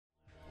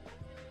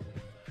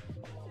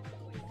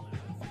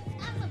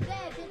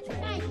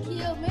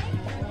Welcome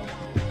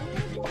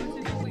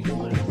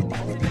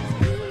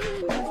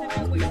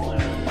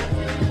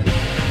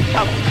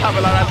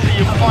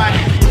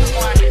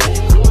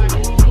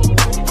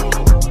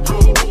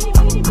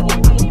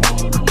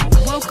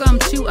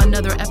to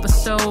another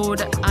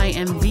episode. I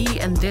am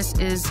V, and this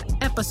is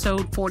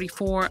episode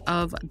 44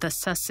 of the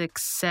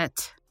Sussex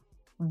Set.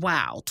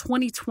 Wow,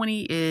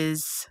 2020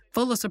 is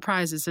full of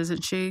surprises,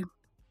 isn't she?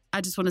 I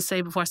just want to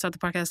say before I start the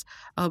podcast,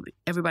 I hope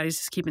everybody's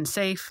just keeping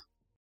safe.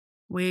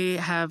 We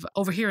have,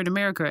 over here in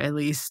America at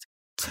least,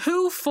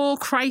 2 full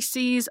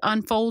crises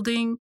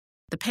unfolding.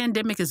 The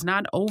pandemic is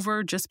not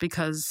over just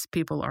because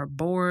people are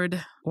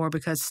bored or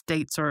because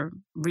states are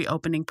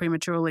reopening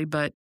prematurely.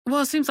 But,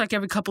 well, it seems like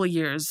every couple of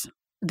years,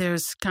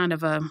 there's kind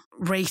of a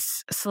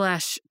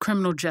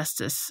race/criminal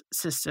justice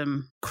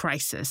system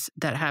crisis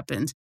that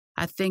happens.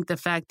 I think the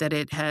fact that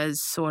it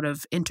has sort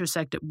of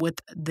intersected with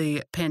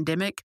the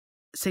pandemic,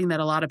 seeing that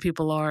a lot of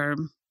people are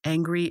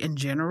angry in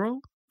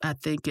general, I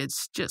think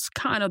it's just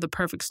kind of the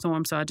perfect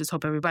storm. So I just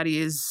hope everybody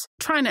is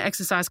trying to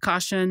exercise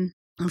caution.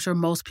 I'm sure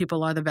most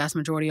people are, the vast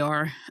majority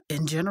are,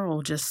 in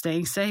general, just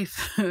staying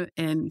safe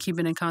and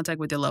keeping in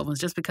contact with their loved ones,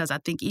 just because I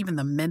think even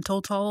the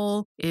mental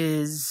toll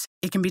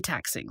it can be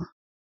taxing.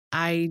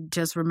 I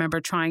just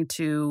remember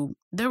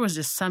there was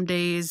just some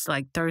days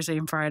like Thursday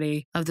and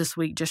Friday of this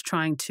week, just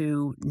trying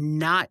to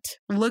not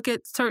look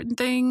at certain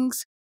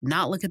things,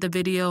 not look at the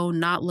video,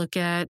 not look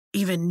at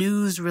even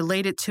news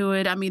related to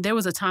it. I mean, there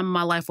was a time in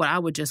my life where I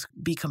would just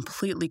be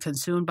completely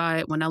consumed by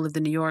it when I lived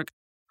in New York.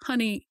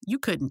 Honey, you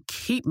couldn't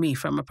keep me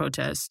from a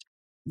protest.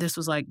 This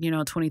was like,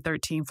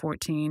 2013,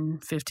 14,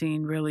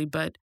 15, really.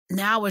 But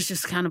now it's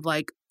just kind of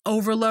like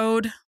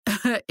overload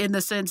in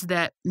the sense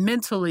that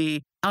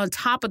mentally, on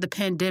top of the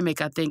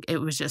pandemic, I think it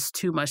was just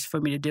too much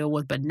for me to deal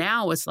with. But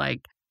now it's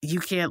like, you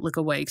can't look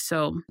away.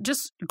 So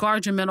just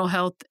guard your mental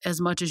health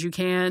as much as you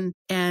can.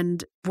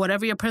 And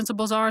whatever your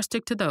principles are,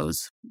 stick to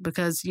those.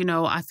 Because,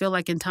 I feel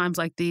like in times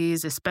like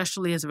these,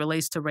 especially as it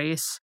relates to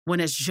race, when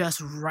it's just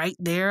right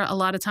there, a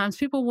lot of times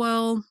people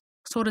will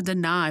sort of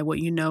deny what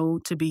you know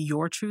to be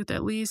your truth,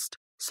 at least.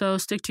 So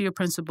stick to your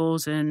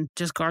principles and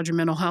just guard your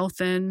mental health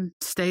and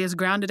stay as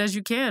grounded as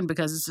you can,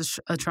 because it's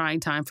a trying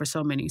time for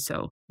so many.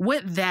 So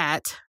with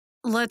that,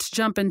 let's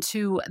jump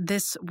into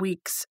this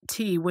week's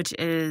tea, which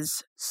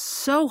is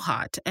so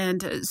hot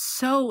and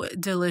so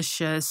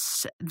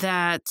delicious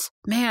that,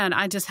 man,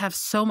 I just have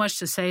so much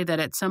to say that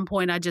at some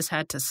point I just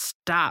had to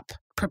stop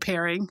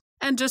preparing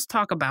and just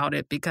talk about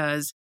it,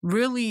 because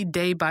really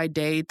day by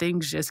day,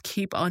 things just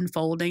keep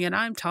unfolding. And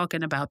I'm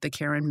talking about the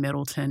Karen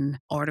Middleton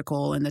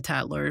article in the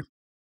Tatler.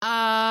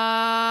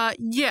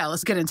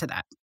 Let's get into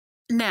that.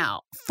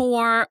 Now,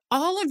 for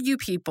all of you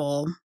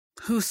people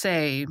who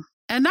say,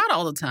 and not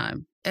all the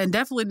time, and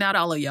definitely not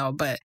all of y'all,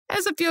 but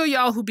there's a few of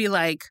y'all who be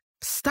like,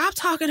 stop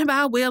talking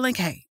about Will and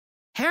Kate.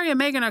 Harry and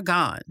Meghan are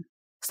gone.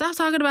 Stop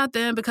talking about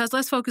them, because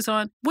let's focus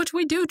on, which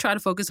we do try to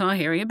focus on,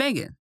 Harry and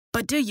Meghan.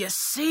 But do you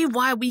see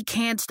why we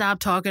can't stop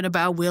talking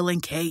about Will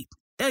and Kate?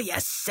 Do you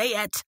see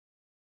it?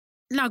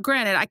 Now,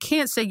 granted, I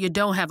can't say you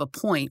don't have a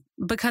point,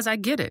 because I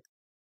get it.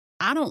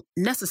 I don't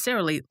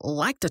necessarily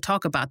like to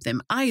talk about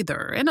them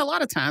either. And a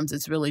lot of times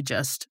it's really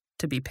just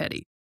to be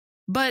petty.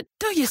 But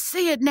do you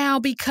see it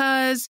now?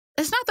 Because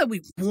it's not that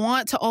we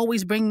want to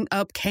always bring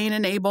up Cain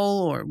and Abel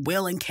or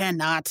Will and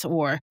cannot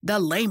or the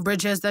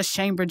Lanebridges, the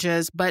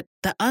Shambridges, but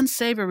the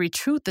unsavory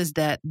truth is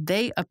that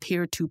they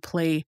appear to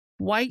play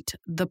quite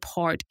the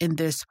part in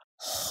this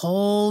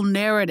whole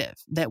narrative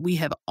that we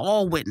have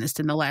all witnessed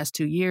in the last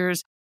 2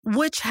 years,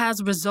 which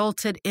has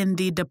resulted in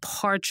the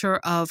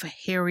departure of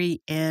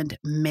Harry and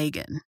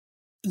Meghan.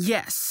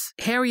 Yes,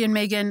 Harry and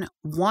Meghan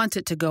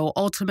wanted to go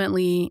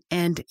ultimately,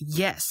 and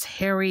yes,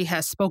 Harry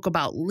has spoke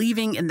about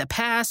leaving in the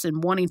past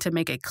and wanting to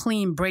make a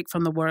clean break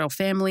from the royal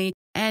family.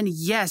 And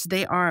yes,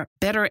 they are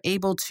better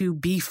able to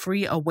be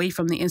free away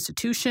from the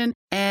institution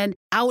and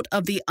out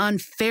of the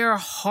unfair,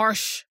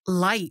 harsh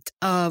light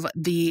of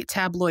the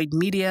tabloid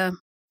media.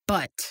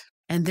 But,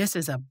 and this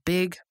is a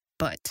big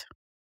but,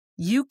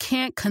 you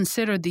can't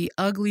consider the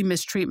ugly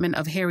mistreatment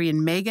of Harry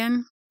and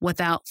Meghan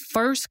without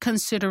first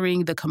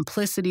considering the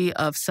complicity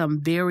of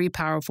some very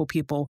powerful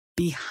people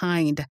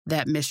behind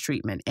that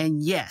mistreatment.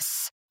 And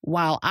yes,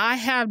 while I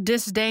have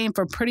disdain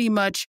for pretty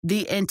much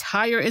the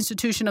entire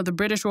institution of the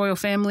British royal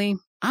family,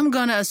 I'm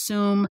going to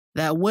assume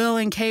that Will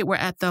and Kate were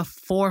at the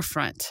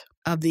forefront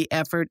of the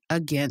effort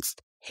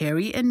against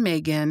Harry and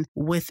Meghan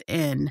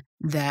within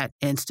that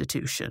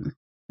institution.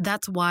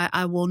 That's why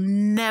I will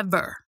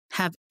never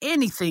have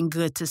anything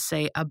good to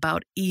say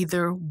about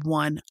either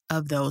one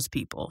of those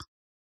people.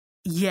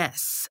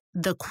 Yes,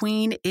 the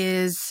Queen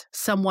is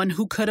someone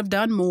who could have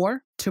done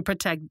more to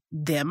protect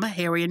them,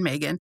 Harry and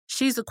Meghan.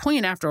 She's a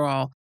queen after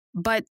all.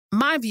 But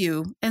my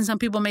view, and some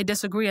people may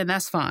disagree, and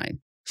that's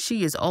fine.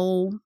 She is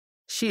old.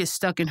 She is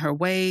stuck in her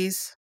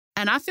ways.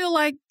 And I feel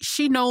like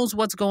she knows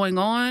what's going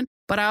on,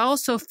 but I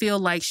also feel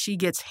like she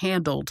gets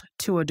handled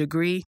to a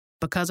degree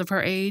because of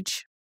her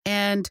age.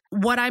 And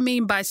what I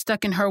mean by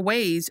stuck in her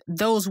ways,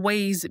 those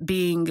ways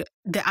being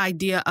the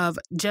idea of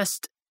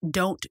just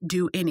don't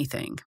do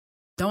anything.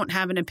 Don't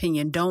have an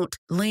opinion. Don't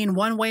lean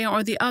one way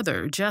or the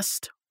other.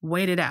 Just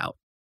wait it out.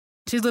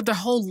 She's lived her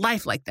whole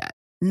life like that,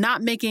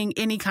 not making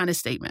any kind of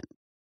statement.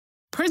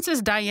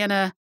 Princess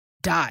Diana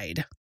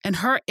died, and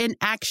her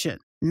inaction,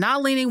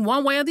 not leaning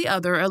one way or the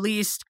other, at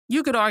least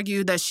you could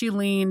argue that she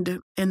leaned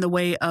in the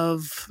way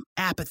of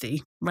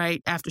apathy,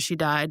 right? After she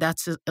died,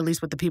 that's at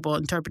least what the people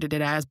interpreted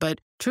it as. But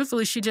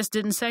truthfully, she just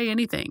didn't say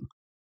anything.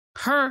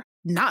 Her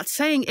not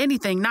saying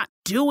anything, not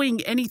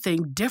doing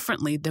anything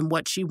differently than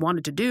what she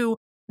wanted to do,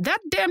 that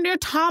damn near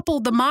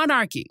toppled the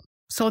monarchy.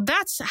 So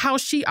that's how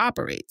she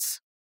operates.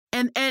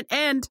 And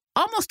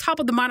almost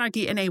toppled the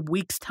monarchy in a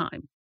week's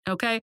time,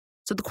 okay?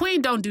 So the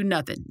queen don't do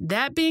nothing.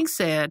 That being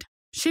said,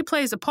 she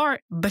plays a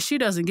part, but she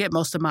doesn't get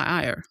most of my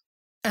ire.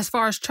 As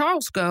far as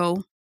Charles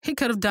go, he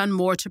could have done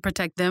more to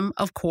protect them,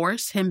 of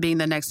course, him being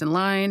the next in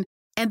line.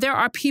 And there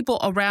are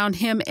people around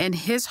him and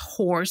his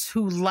horse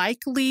who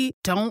likely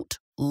don't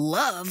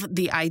love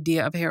the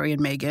idea of Harry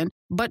and Meghan.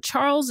 But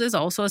Charles is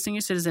also a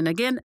senior citizen.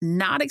 Again,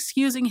 not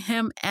excusing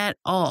him at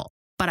all.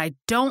 But I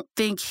don't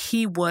think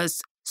he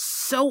was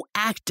so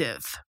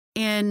active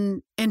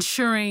in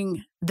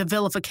ensuring the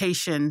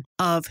vilification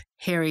of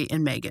Harry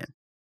and Meghan.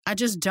 I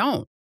just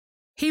don't.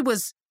 He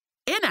was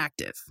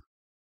inactive,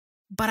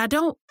 but I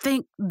don't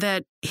think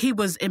that he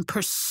was in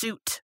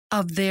pursuit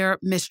of their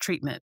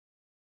mistreatment.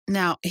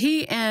 Now,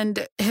 he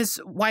and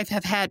his wife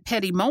have had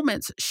petty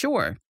moments,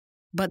 sure,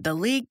 but the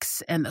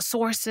leaks and the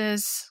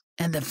sources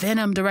and the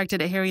venom directed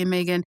at Harry and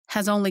Meghan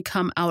has only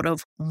come out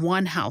of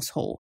one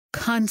household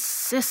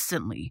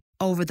consistently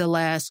over the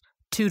last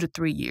 2 to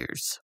 3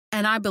 years.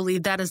 And I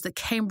believe that is the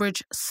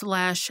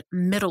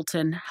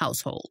Cambridge/Middleton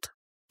household.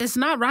 It's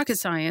not rocket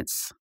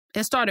science.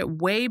 It started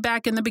way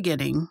back in the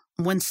beginning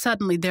when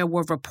suddenly there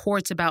were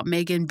reports about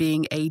Meghan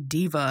being a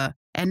diva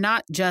and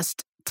not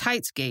just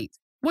Tightsgate,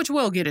 which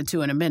we'll get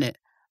into in a minute.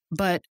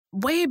 But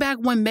way back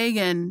when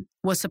Meghan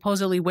was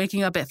supposedly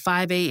waking up at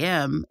 5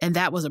 a.m. and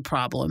that was a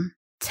problem.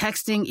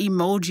 Texting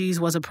emojis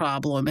was a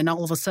problem. And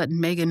all of a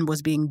sudden Meghan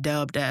was being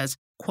dubbed as,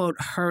 quote,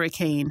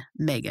 Hurricane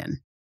Meghan.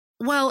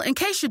 Well, in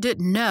case you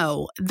didn't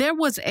know, there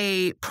was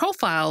a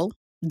profile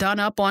done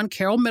up on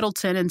Carol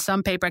Middleton in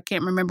some paper. I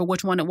can't remember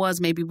which one it was.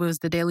 Maybe it was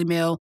the Daily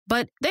Mail.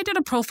 But they did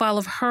a profile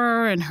of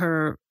her and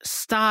her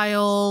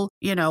style,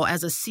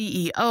 as a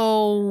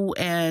CEO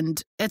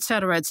and et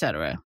cetera, et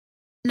cetera.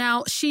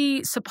 Now,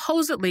 she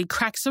supposedly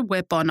cracks her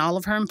whip on all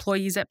of her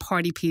employees at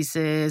party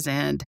pieces,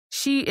 and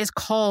she is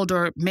called,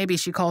 or maybe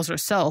she calls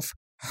herself,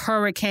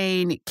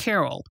 Hurricane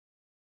Carol.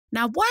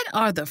 Now, what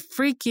are the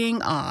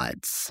freaking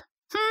odds?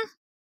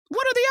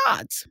 What are the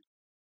odds?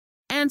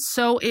 And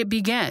so it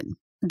began.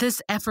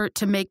 This effort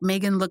to make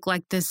Meghan look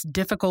like this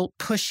difficult,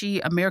 pushy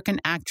American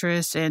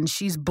actress, and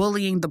she's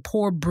bullying the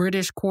poor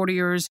British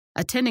courtiers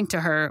attending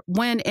to her,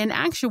 when in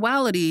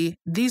actuality,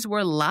 these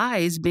were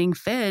lies being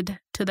fed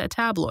to the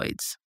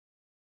tabloids.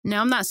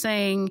 Now, I'm not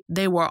saying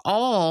they were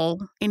all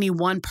any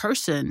one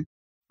person,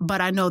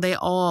 but I know they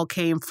all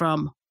came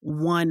from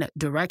one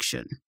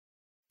direction.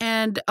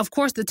 And of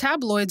course, the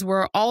tabloids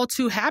were all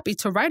too happy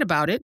to write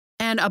about it,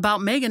 and about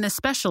Meghan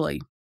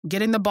especially,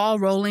 getting the ball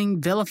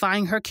rolling,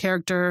 vilifying her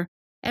character.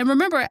 And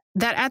remember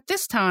that at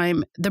this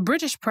time, the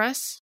British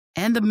press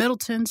and the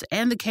Middletons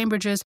and the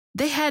Cambridges,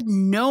 they had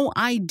no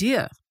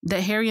idea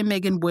that Harry and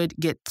Meghan would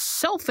get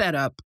so fed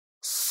up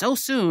so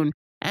soon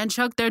and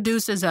chuck their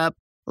deuces up,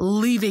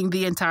 leaving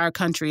the entire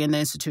country and the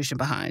institution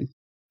behind.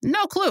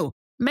 No clue.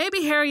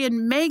 Maybe Harry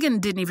and Meghan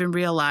didn't even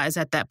realize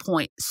at that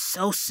point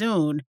so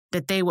soon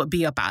that they would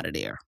be up out of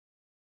there.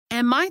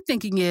 And my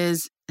thinking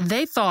is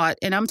they thought,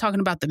 and I'm talking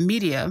about the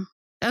media,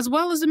 as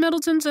well as the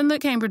Middletons and the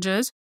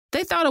Cambridges,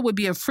 they thought it would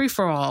be a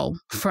free-for-all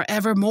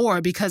forevermore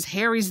because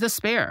Harry's the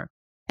spare.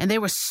 And they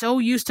were so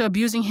used to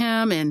abusing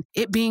him and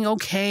it being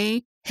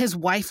okay. His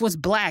wife was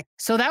black,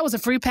 so that was a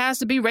free pass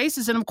to be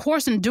racist. And of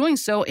course, in doing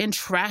so, in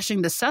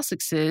trashing the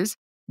Sussexes,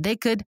 they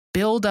could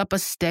build up a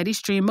steady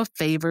stream of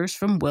favors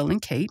from Will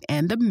and Kate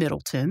and the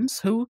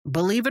Middletons, who,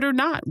 believe it or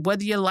not,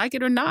 whether you like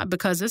it or not,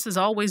 because this has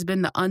always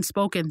been the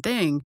unspoken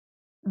thing,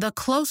 the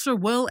closer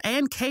Will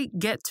and Kate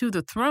get to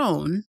the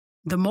throne,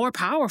 the more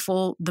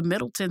powerful the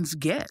Middletons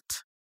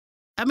get.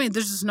 I mean,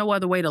 there's just no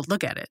other way to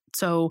look at it.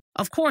 So,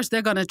 of course,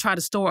 they're going to try to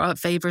store up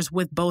favors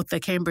with both the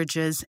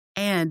Cambridges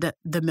and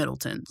the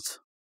Middletons.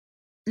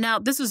 Now,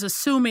 this is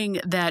assuming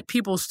that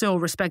people still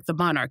respect the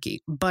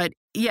monarchy. But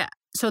yeah,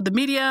 so the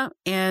media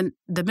and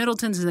the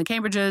Middletons and the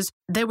Cambridges,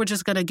 they were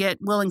just going to get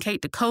Will and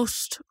Kate to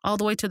coast all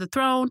the way to the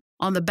throne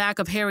on the back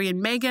of Harry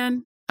and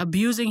Meghan,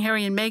 abusing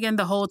Harry and Meghan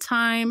the whole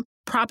time,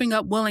 propping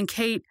up Will and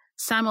Kate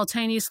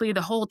simultaneously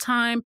the whole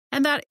time,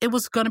 and that it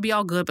was going to be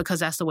all good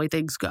because that's the way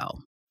things go.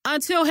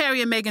 Until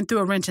Harry and Meghan threw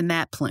a wrench in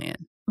that plan.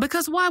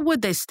 Because why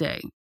would they stay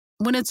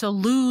when it's a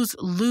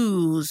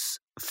lose-lose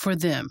for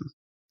them?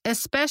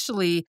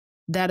 Especially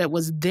that it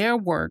was their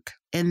work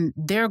and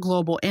their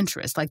global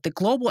interest, like the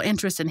global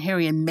interest in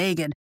Harry and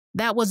Meghan,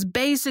 that was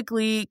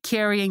basically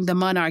carrying the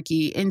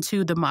monarchy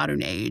into the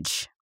modern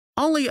age.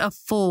 Only a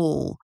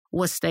fool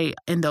would stay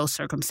in those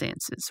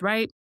circumstances,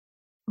 right?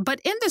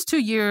 But in this 2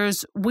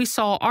 years, we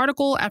saw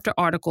article after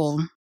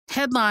article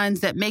headlines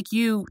that make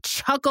you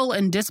chuckle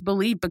in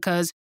disbelief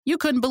because you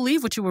couldn't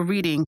believe what you were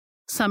reading.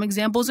 Some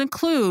examples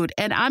include,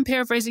 and I'm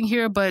paraphrasing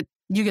here, but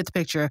you get the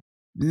picture.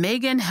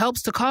 Meghan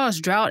helps to cause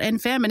drought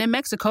and famine in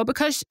Mexico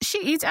because she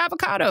eats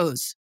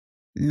avocados.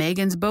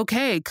 Meghan's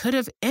bouquet could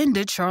have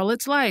ended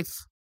Charlotte's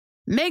life.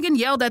 Meghan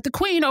yelled at the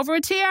Queen over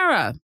a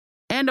tiara.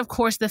 And of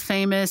course, the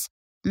famous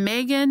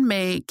Meghan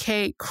made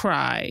Kate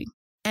cry.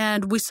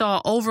 And we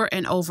saw over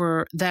and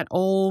over that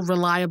old,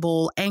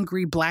 reliable,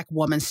 angry Black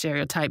woman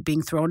stereotype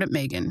being thrown at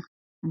Meghan,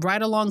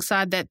 right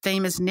alongside that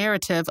famous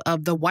narrative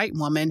of the white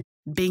woman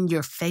being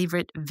your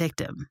favorite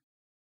victim.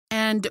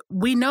 And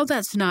we know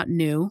that's not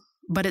new,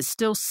 but it's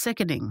still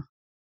sickening.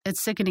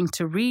 It's sickening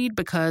to read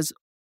because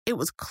it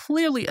was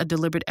clearly a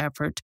deliberate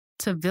effort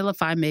to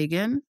vilify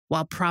Meghan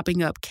while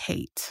propping up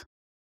Kate.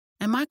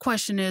 And my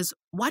question is,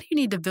 why do you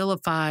need to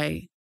vilify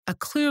a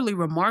clearly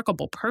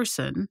remarkable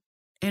person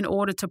in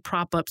order to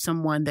prop up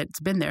someone that's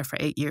been there for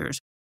 8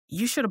 years?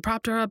 You should have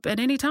propped her up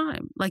at any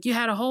time. Like, you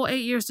had a whole 8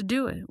 years to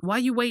do it. Why are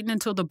you waiting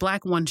until the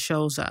Black one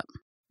shows up?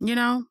 You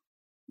know?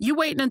 You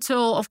waiting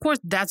until, of course,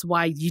 that's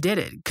why you did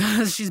it,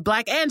 because she's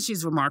Black and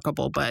she's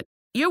remarkable. But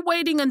you're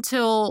waiting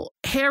until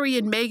Harry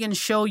and Meghan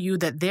show you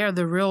that they're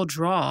the real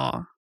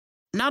draw,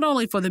 not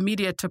only for the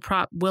media to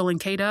prop Will and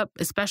Kate up,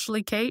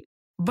 especially Kate,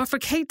 but for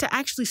Kate to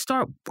actually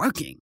start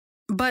working.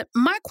 But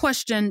my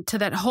question to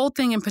that whole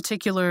thing in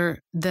particular,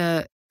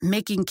 the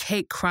making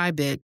Kate cry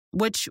bit,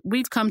 which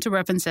we've come to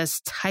reference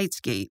as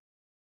Tightsgate.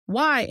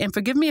 Why? And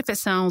forgive me if it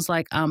sounds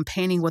like I'm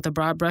painting with a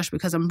broad brush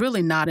because I'm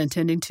really not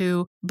intending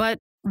to, but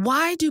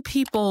why do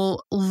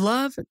people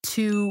love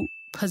to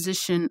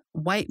position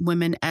white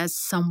women as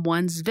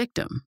someone's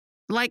victim?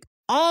 Like,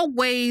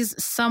 always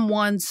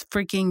someone's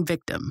freaking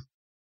victim.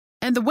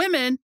 And the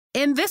women,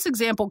 in this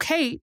example,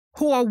 Kate,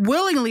 who are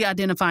willingly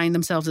identifying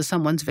themselves as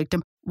someone's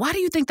victim, why do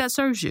you think that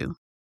serves you?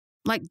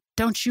 Like,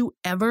 don't you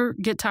ever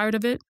get tired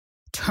of it?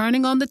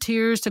 Turning on the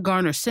tears to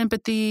garner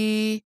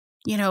sympathy,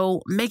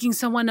 making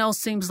someone else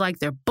seems like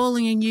they're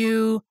bullying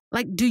you.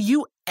 Like, do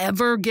you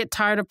ever get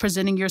tired of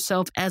presenting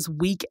yourself as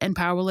weak and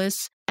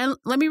powerless? And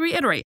let me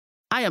reiterate,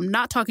 I am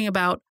not talking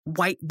about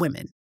white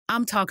women.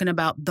 I'm talking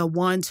about the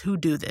ones who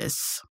do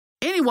this.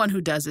 Anyone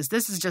who does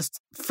this is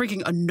just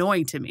freaking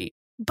annoying to me.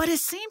 But it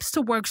seems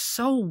to work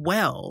so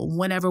well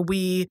whenever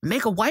we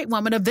make a white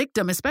woman a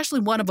victim, especially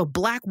one of a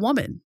Black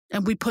woman,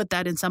 and we put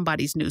that in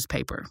somebody's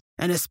newspaper.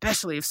 And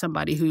especially if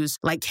somebody who's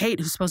like Kate,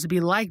 who's supposed to be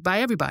liked by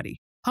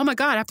everybody. Oh my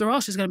God, after all,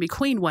 she's going to be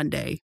queen one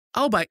day.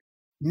 Oh, but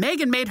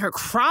Meghan made her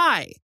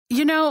cry,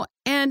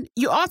 and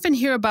you often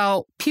hear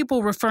about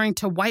people referring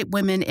to white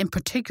women in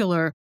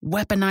particular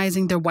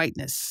weaponizing their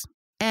whiteness.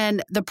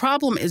 And the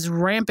problem is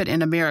rampant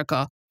in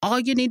America. All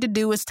you need to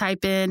do is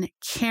type in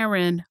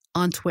Karen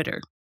on Twitter.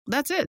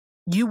 That's it.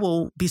 You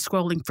will be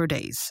scrolling for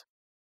days.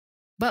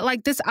 But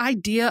like, this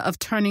idea of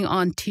turning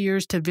on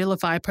tears to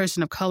vilify a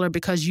person of color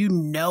because you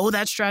know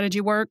that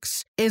strategy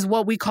works is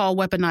what we call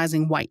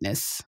weaponizing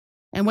whiteness.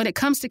 And when it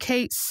comes to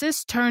Kate,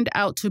 sis turned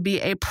out to be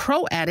a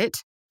pro at it,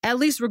 at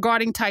least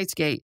regarding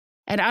Tightsgate.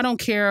 And I don't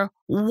care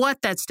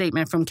what that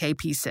statement from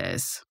KP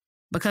says,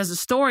 because the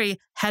story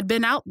had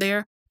been out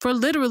there for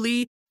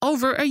literally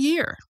over a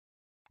year.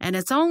 And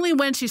it's only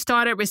when she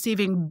started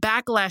receiving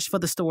backlash for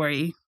the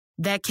story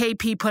that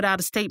KP put out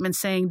a statement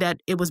saying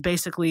that it was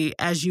basically,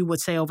 as you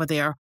would say over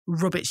there,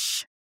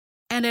 rubbish.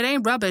 And it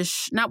ain't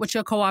rubbish, not what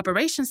your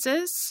cooperation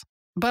says.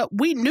 But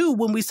we knew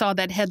when we saw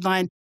that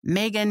headline,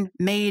 Meghan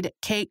made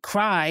Kate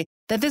cry,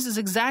 that this is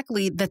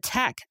exactly the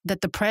tack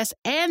that the press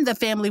and the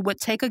family would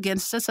take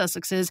against the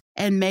Sussexes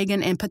and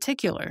Meghan in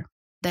particular.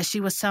 That she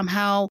was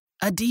somehow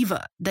a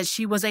diva, that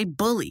she was a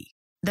bully,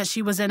 that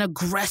she was an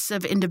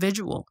aggressive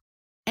individual.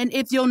 And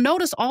if you'll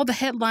notice, all the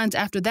headlines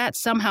after that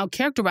somehow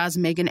characterize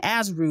Meghan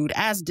as rude,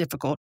 as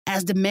difficult,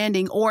 as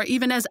demanding, or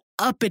even as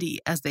uppity,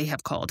 as they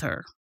have called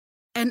her.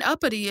 And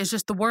uppity is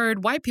just the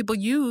word white people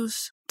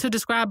use to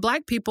describe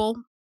Black people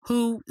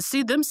who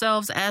see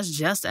themselves as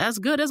just as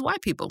good as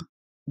white people.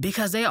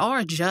 Because they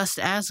are just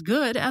as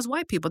good as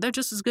white people. They're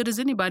just as good as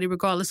anybody,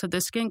 regardless of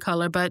their skin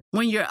color. But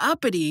when you're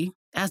uppity,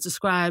 as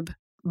described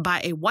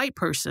by a white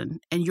person,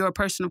 and you're a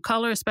person of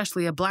color,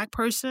 especially a Black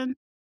person,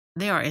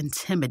 they are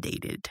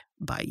intimidated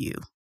by you.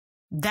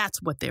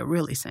 That's what they're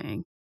really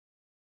saying.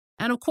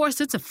 And of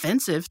course, it's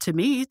offensive to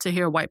me to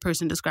hear a white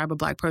person describe a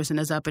Black person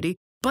as uppity.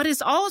 But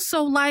it's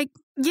also like,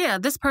 yeah,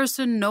 this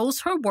person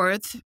knows her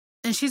worth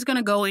and she's going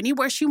to go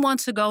anywhere she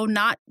wants to go,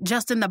 not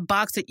just in the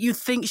box that you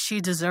think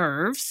she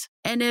deserves.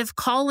 And if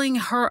calling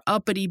her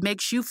uppity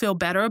makes you feel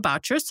better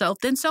about yourself,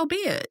 then so be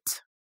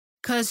it.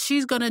 Because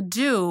she's going to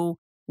do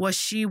what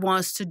she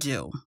wants to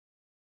do.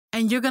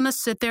 And you're going to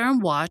sit there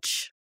and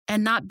watch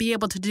and not be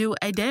able to do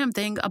a damn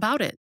thing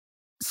about it.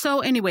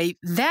 So anyway,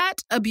 that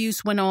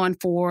abuse went on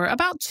for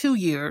about 2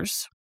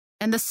 years,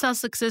 and the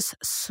Sussexes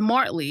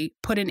smartly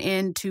put an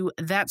end to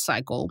that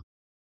cycle.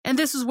 And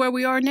this is where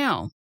we are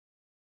now.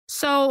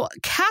 So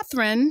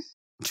Catherine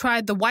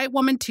tried the white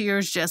woman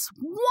tears just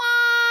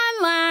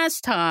one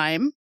last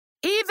time,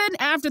 even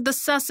after the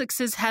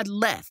Sussexes had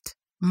left,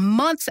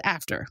 months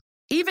after.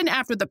 even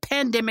after the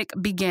pandemic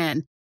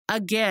began,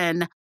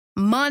 again,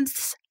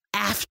 months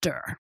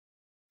after.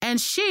 And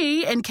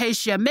she, in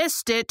case you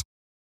missed it,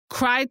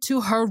 cried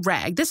to her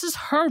rag. This is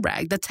her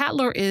rag. The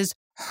Tatler is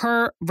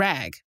her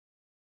rag.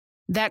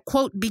 That,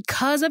 quote,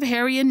 because of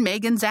Harry and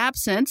Meghan's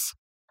absence,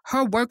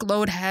 her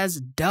workload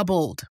has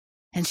doubled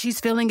and she's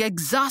feeling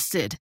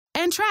exhausted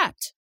and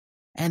trapped.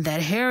 And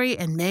that Harry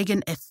and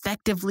Meghan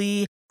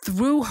effectively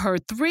threw her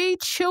 3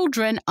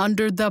 children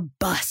under the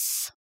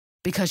bus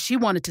because she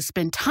wanted to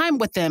spend time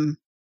with them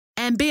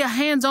and be a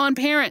hands-on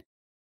parent.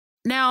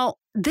 Now,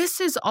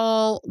 this is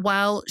all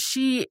while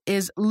she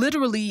is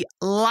literally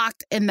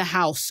locked in the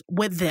house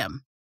with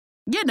them,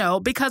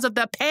 because of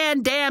the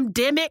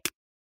pandemic.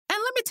 And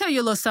let me tell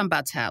you a little something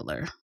about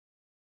Tatler.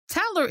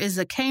 Tatler is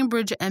a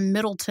Cambridge and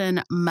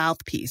Middleton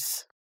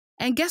mouthpiece.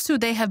 And guess who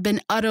they have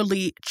been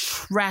utterly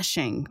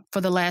trashing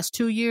for the last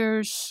 2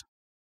 years?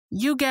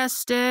 You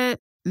guessed it,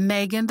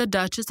 Meghan, the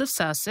Duchess of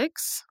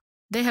Sussex.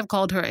 They have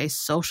called her a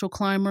social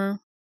climber,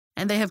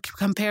 and they have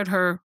compared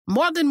her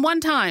more than one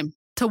time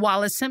to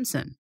Wallis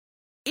Simpson.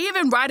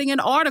 Even writing an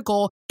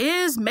article,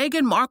 is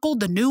Meghan Markle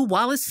the new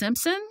Wallis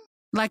Simpson?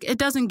 Like, it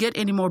doesn't get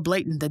any more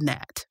blatant than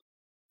that.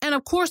 And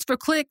of course, for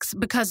clicks,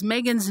 because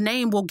Meghan's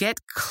name will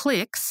get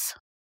clicks,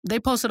 they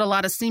posted a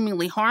lot of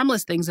seemingly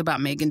harmless things about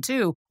Meghan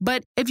too.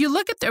 But if you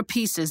look at their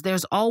pieces,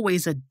 there's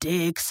always a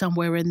dig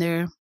somewhere in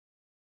there.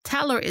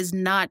 Tatler is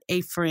not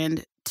a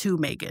friend to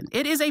Meghan.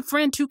 It is a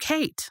friend to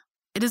Kate.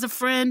 It is a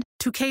friend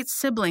to Kate's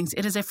siblings.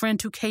 It is a friend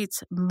to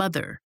Kate's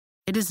mother.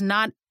 It is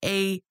not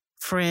a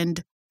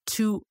friend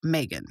to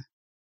Meghan.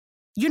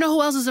 You know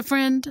who else is a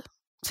friend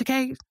to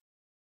Kate?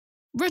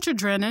 Richard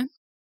Drennan,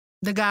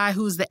 the guy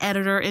who's the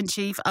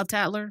editor-in-chief of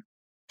Tatler.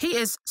 He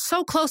is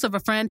so close of a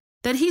friend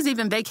that he's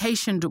even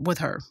vacationed with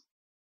her.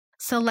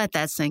 So let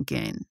that sink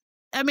in.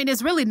 I mean,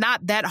 it's really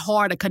not that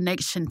hard a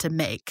connection to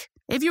make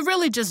if you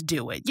really just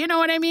do it. You know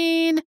what I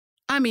mean?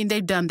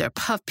 They've done their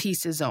puff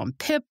pieces on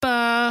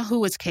Pippa,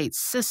 who is Kate's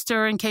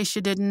sister, in case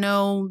you didn't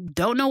know.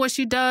 Don't know what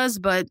she does,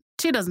 but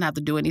she doesn't have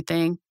to do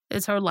anything.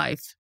 It's her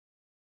life.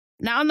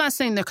 Now, I'm not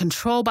saying they're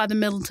controlled by the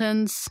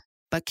Middletons,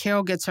 but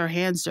Carol gets her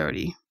hands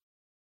dirty.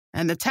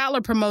 And the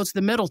Tatler promotes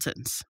the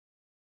Middletons.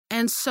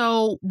 And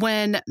so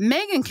when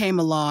Meghan came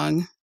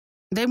along,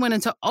 they went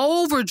into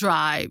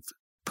overdrive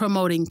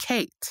promoting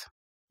Kate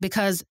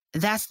because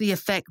that's the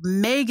effect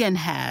Meghan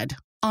had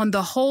on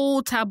the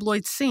whole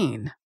tabloid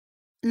scene.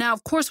 Now,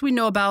 of course, we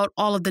know about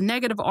all of the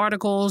negative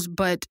articles,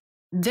 but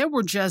there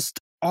were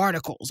just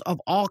articles of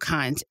all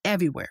kinds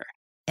everywhere.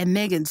 And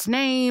Meghan's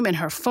name and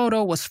her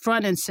photo was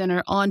front and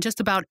center on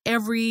just about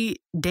every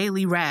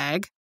daily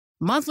rag.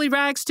 Monthly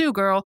rags too,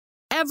 girl.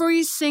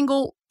 Every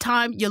single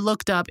time you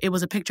looked up, it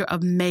was a picture of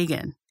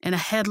Meghan and a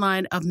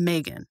headline of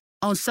Meghan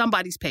on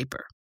somebody's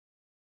paper.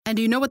 And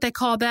do you know what they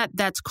call that?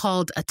 That's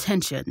called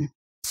attention.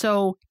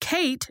 So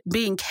Kate,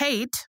 being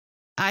Kate,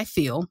 I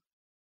feel,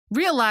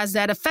 realized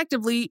that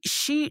effectively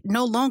she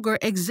no longer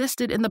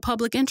existed in the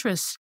public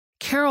interest.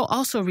 Carol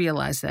also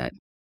realized that.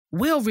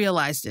 Will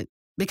realized it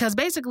because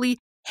basically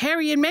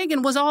Harry and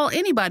Meghan was all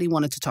anybody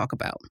wanted to talk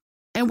about.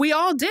 And we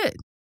all did.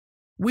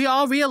 We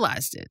all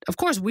realized it. Of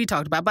course, we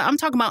talked about it, but I'm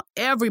talking about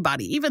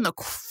everybody, even the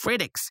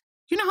critics.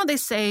 You know how they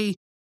say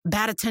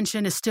bad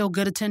attention is still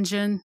good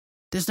attention?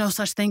 There's no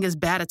such thing as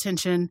bad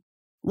attention.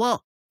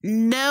 Well,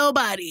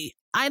 nobody,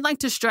 I'd like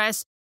to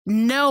stress,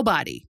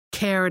 nobody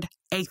cared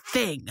a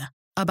thing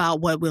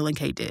about what Will and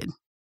Kate did.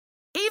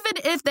 Even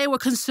if they were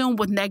consumed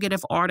with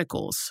negative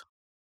articles.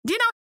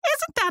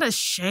 Isn't that a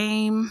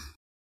shame?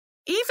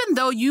 Even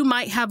though you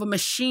might have a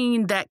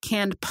machine that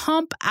can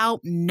pump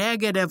out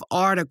negative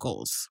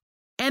articles,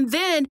 and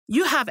then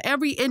you have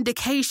every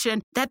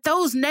indication that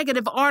those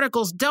negative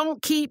articles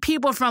don't keep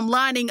people from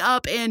lining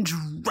up in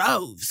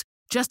droves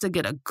just to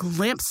get a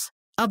glimpse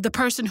of the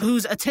person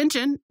whose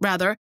attention,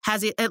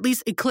 has at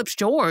least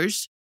eclipsed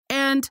yours.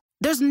 And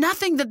there's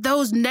nothing that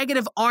those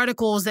negative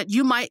articles that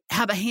you might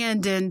have a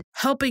hand in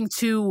helping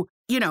to,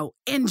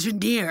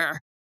 engineer,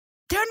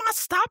 they're not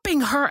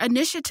stopping her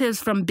initiatives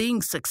from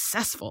being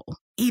successful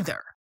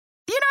either.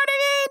 You know what I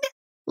mean?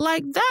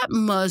 Like, that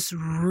must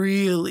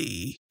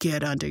really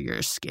get under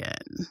your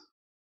skin.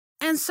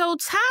 And so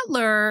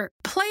Tatler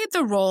played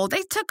the role.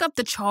 They took up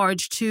the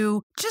charge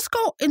to just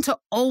go into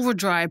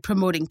overdrive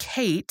promoting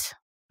Kate.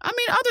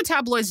 Other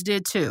tabloids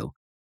did too.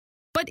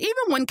 But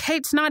even when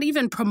Kate's not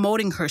even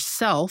promoting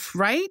herself,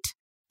 right?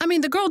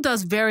 The girl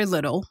does very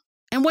little.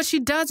 And what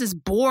she does is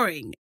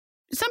boring.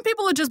 Some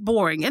people are just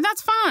boring, and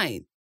that's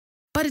fine.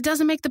 But it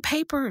doesn't make the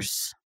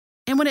papers.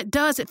 And when it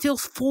does, it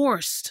feels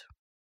forced.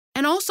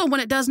 And also when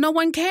it does, no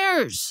one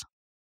cares.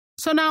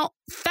 So now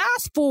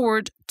fast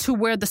forward to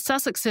where the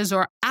Sussexes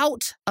are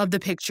out of the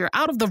picture,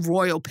 out of the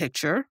royal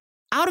picture,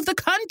 out of the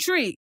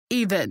country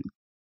even.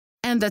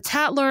 And the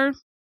Tatler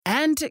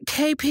and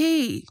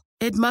KP,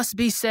 it must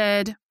be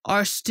said,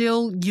 are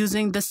still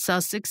using the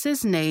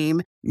Sussexes'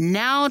 name,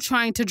 now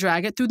trying to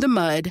drag it through the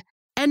mud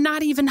and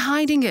not even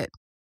hiding it,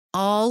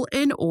 all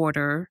in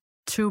order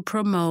to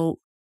promote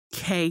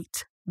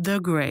Kate the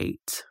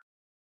Great.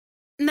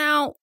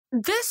 Now,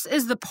 This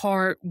is the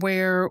part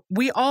where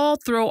we all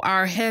throw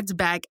our heads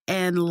back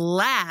and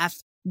laugh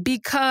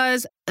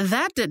because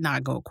that did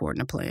not go according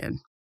to plan.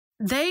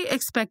 They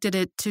expected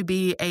it to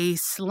be a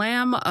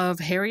slam of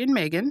Harry and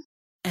Meghan,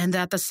 and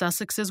that the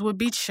Sussexes would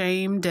be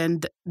shamed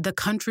and the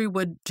country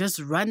would just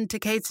run to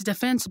Kate's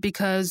defense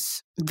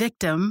because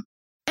victim.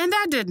 And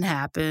that didn't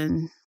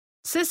happen.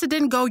 Sis, it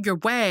didn't go your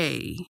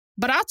way.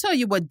 But I'll tell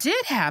you what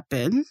did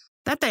happen.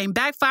 That thing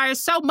backfired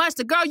so much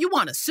that, girl, you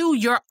want to sue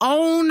your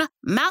own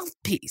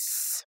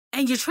mouthpiece.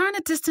 And you're trying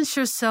to distance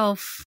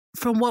yourself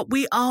from what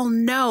we all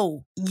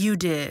know you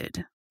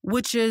did,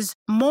 which is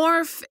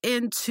morph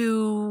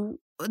into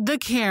the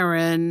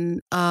Karen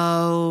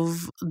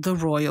of the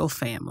royal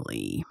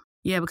family.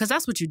 Yeah, because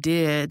that's what you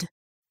did.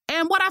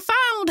 And what I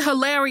found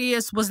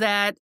hilarious was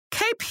that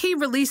KP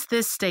released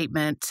this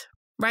statement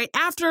right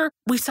after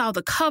we saw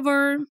the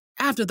cover,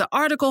 after the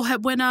article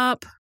had went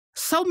up.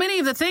 So many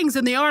of the things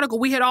in the article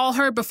we had all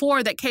heard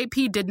before that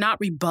KP did not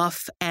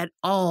rebuff at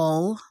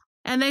all.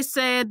 And they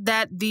said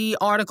that the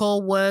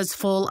article was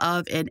full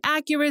of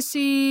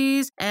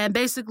inaccuracies and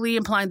basically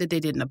implying that they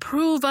didn't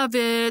approve of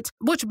it,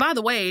 which, by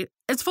the way,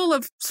 it's full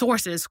of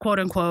sources, quote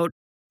unquote,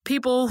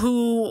 people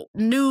who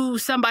knew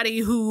somebody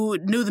who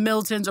knew the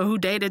Middletons or who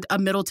dated a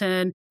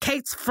Middleton.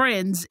 Kate's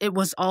friends, it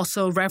was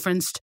also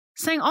referenced,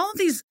 saying all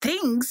these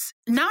things,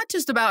 not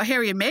just about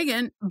Harry and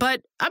Meghan,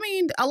 but I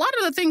mean, a lot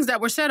of the things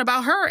that were said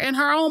about her and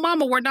her own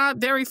mama were not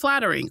very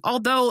flattering,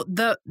 although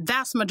the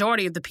vast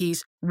majority of the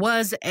piece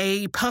was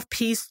a puff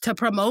piece to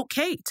promote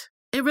Kate.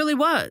 It really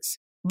was.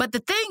 But the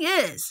thing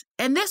is,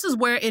 and this is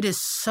where it is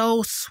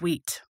so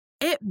sweet,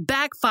 it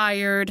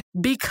backfired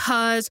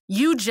because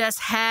you just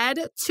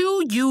had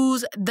to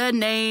use the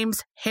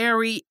names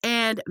Harry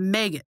and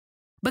Meghan.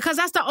 Because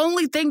that's the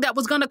only thing that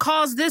was going to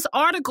cause this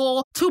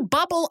article to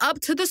bubble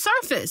up to the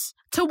surface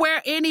to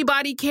where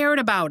anybody cared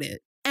about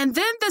it. And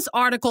then this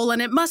article,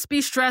 and it must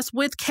be stressed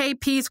with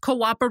KP's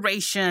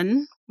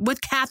cooperation,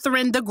 with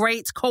Catherine the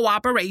Great's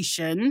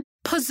cooperation,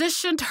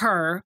 positioned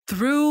her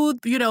through,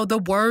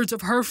 the words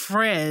of her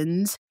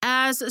friends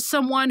as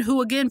someone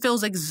who, again,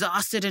 feels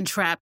exhausted and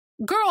trapped.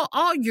 Girl,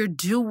 all you're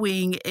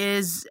doing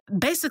is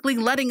basically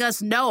letting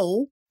us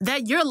know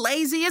that you're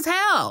lazy as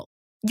hell.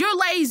 You're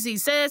lazy,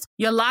 sis.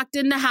 You're locked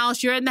in the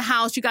house. You're in the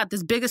house. You got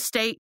this big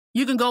estate.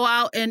 You can go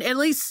out and at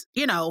least,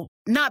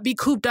 not be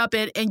cooped up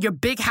in your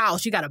big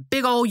house. You got a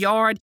big old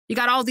yard. You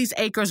got all these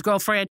acres,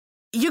 girlfriend.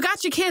 You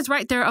got your kids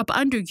right there up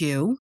under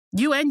you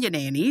and your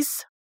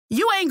nannies.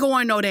 You ain't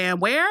going no damn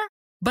where.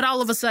 But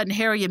all of a sudden,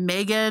 Harry and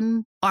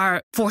Meghan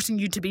are forcing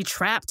you to be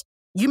trapped.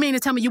 You mean to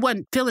tell me you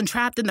wasn't feeling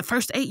trapped in the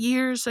first 8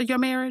 years of your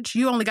marriage?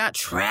 You only got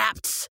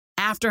trapped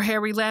after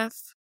Harry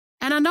left?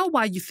 And I know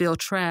why you feel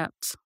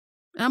trapped.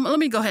 Let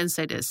me go ahead and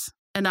say this,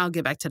 and I'll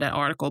get back to that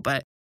article.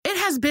 But it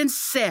has been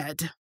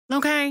said,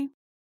 okay,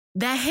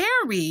 that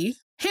Harry,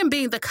 him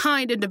being the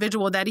kind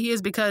individual that he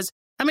is, because,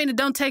 it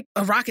don't take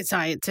a rocket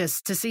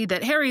scientist to see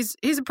that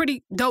he's a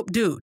pretty dope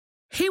dude.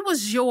 He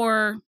was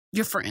your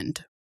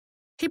friend.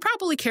 He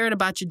probably cared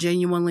about you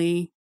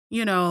genuinely,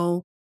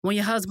 when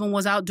your husband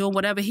was out doing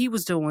whatever he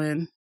was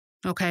doing,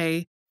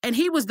 okay? And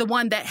he was the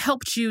one that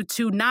helped you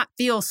to not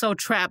feel so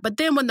trapped. But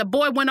then when the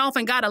boy went off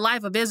and got a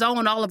life of his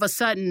own, all of a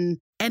sudden,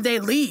 and they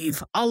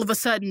leave, all of a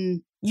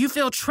sudden, you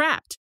feel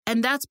trapped.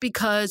 And that's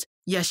because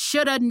you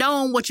should have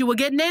known what you were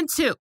getting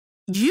into.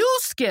 You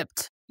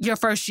skipped your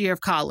first year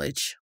of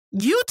college.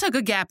 You took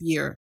a gap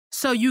year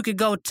so you could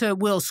go to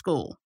Will's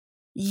school.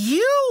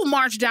 You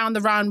marched down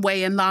the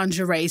runway in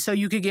lingerie so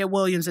you could get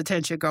William's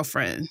attention,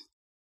 girlfriend.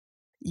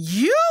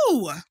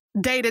 You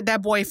dated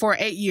that boy for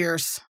 8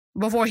 years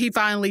before he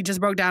finally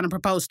just broke down and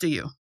proposed to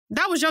you.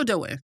 That was your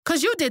doing,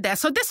 because you did that.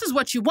 So this is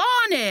what you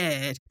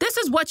wanted. This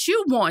is what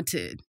you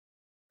wanted.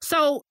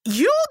 So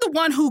you the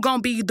one who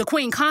gonna be the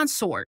queen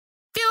consort.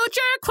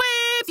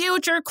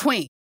 Future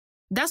queen.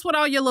 That's what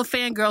all your little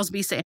fangirls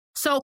be saying.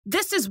 So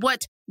this is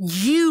what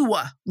you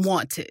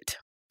wanted.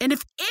 And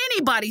if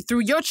anybody threw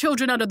your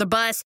children under the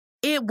bus,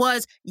 it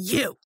was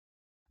you.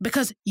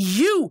 Because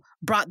you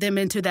brought them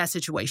into that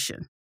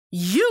situation.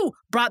 You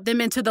brought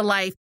them into the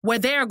life where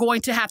they're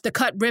going to have to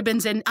cut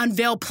ribbons and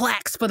unveil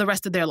plaques for the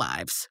rest of their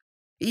lives.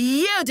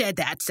 You did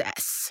that,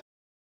 sis.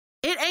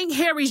 It ain't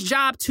Harry's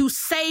job to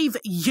save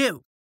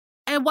you.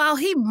 And while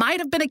he might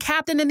have been a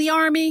captain in the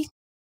army,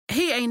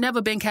 he ain't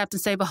never been Captain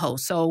Save a Ho.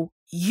 So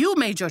you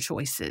made your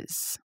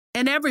choices.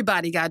 And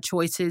everybody got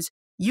choices.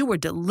 You were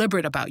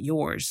deliberate about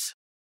yours.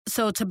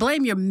 So to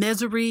blame your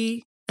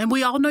misery, and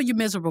we all know you're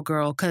miserable,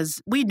 girl,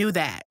 because we knew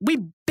that. We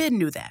been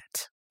knew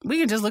that. We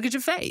can just look at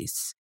your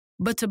face.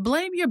 But to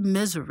blame your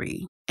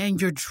misery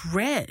and your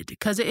dread,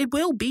 because it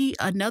will be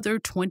another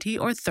 20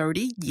 or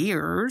 30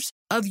 years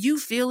of you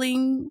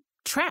feeling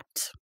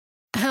trapped.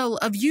 Hell,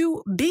 of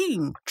you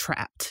being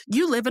trapped.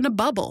 You live in a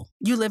bubble.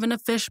 You live in a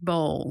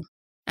fishbowl.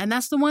 And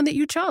that's the one that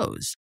you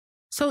chose.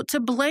 So to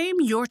blame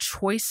your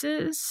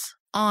choices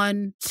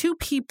on two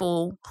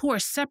people who are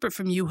separate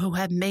from you, who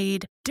have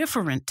made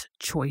different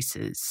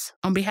choices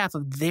on behalf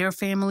of their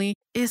family,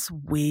 is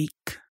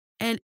weak.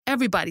 And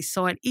everybody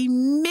saw it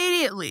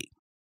immediately.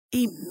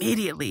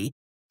 immediately.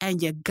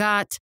 And you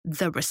got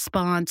the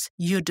response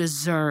you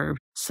deserve.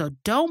 So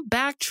don't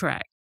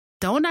backtrack.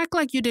 Don't act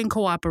like you didn't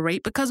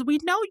cooperate because we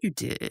know you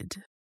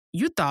did.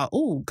 You thought,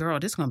 oh, girl,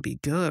 this is going to be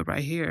good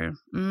right here.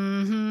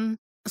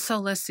 So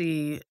let's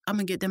see. I'm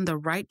going to get them to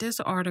write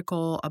this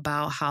article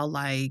about how,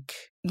 like,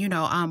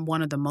 I'm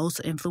one of the most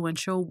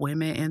influential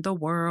women in the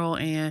world.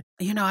 And,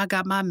 I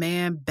got my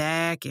man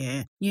back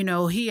and,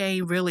 he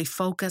ain't really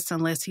focused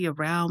unless he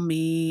around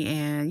me.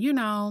 And,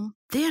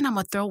 then I'm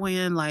going to throw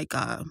in like,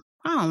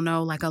 I don't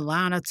know, like a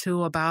line or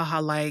two about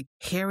how like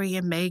Harry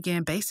and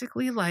Meghan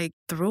basically like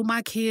threw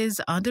my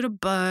kids under the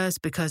bus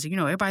because,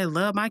 everybody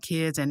love my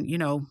kids and,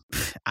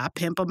 I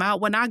pimp them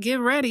out when I get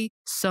ready.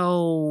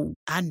 So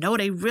I know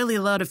they really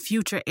love the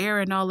future heir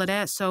and all of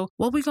that. So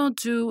what we're going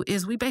to do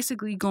is we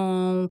basically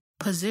going to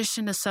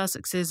position the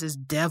Sussexes as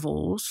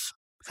devils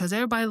because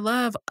everybody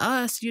love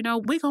us. We're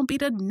going to be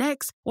the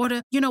next or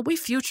we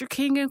future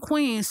king and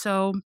queen.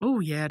 So, oh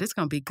yeah, this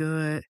going to be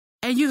good.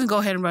 And you can go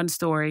ahead and run the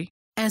story.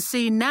 And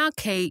see, now,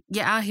 Kate,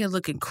 you're out here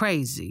looking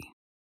crazy.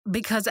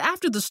 Because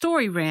after the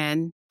story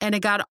ran and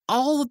it got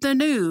all of the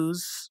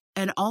news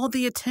and all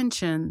the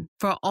attention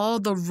for all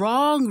the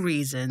wrong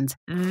reasons,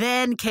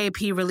 then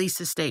KP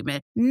released a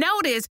statement.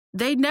 Notice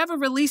they never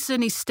released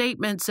any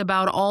statements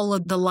about all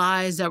of the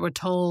lies that were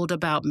told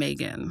about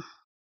Meghan.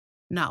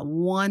 Not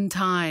one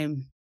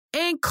time,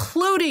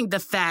 including the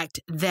fact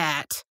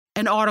that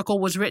an article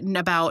was written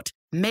about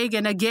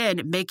Meghan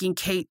again making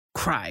Kate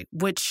cry,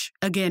 which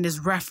again is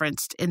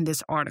referenced in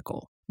this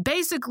article.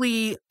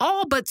 Basically,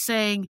 all but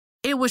saying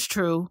it was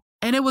true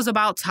and it was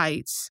about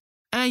tights.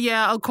 And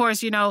yeah, of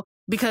course,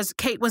 because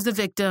Kate was the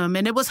victim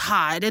and it was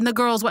hot and the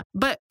girls were.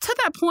 But to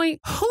that point,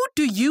 who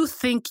do you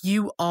think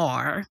you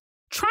are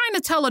trying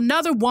to tell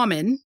another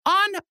woman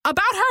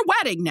about her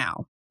wedding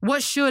now?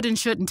 What should and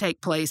shouldn't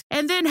take place?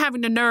 And then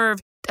having the nerve,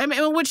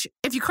 which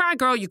if you cry,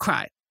 girl, you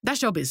cry.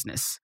 That's your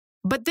business.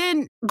 But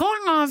then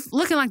going off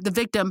looking like the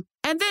victim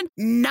and then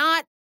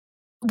not,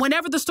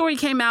 whenever the story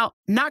came out,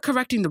 not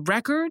correcting the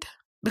record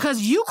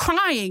because you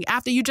crying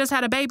after you just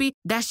had a baby,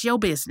 that's your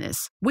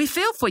business. We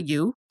feel for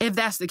you if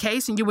that's the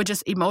case and you were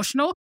just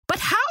emotional. But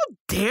how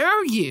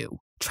dare you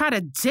try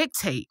to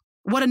dictate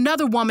what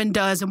another woman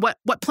does and what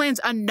plans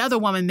another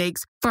woman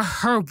makes for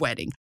her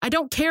wedding? I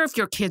don't care if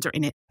your kids are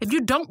in it. If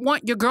you don't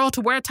want your girl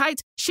to wear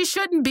tights, she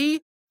shouldn't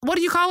be, what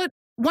do you call it?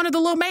 One of the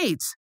little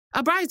maids,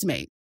 a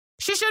bridesmaid.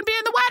 She shouldn't be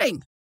in the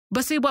wedding.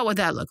 But see, what would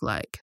that look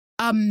like?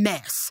 A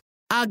mess.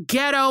 A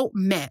ghetto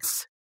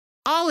mess.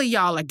 All of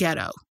y'all are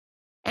ghetto.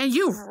 And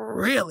you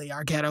really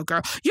are ghetto,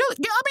 girl.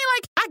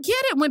 I get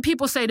it when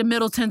people say the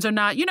Middletons are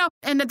not,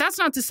 and that's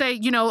not to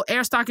say,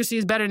 aristocracy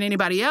is better than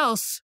anybody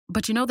else.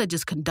 But they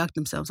just conduct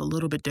themselves a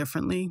little bit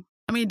differently.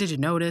 Did you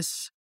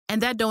notice?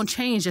 And that don't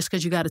change just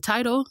because you got a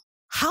title.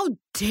 How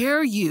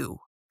dare you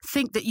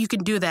think that you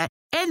can do that?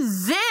 And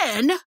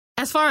then,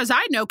 as far as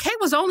I know, Kate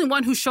was the only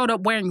one who showed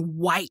up wearing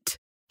white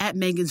at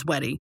Meghan's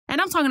wedding. And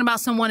I'm talking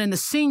about someone in the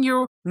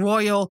senior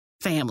royal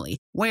family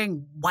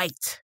wearing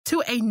white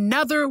to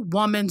another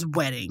woman's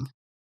wedding.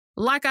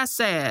 Like I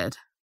said,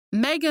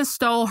 Meghan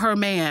stole her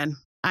man,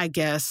 I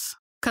guess,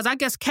 because I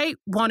guess Kate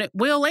wanted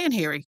Will and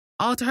Harry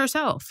all to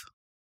herself.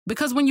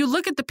 Because when you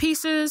look at the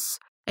pieces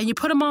and you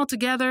put them all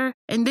together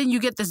and then you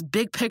get this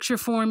big picture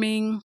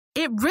forming,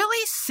 it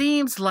really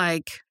seems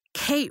like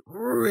Kate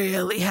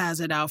really has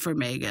it out for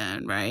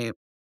Meghan, right?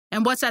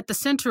 And what's at the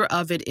center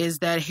of it is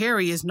that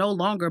Harry is no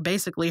longer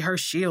basically her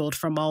shield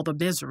from all the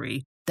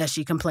misery that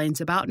she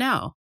complains about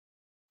now.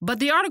 But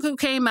the article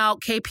came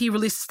out, KP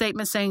released a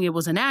statement saying it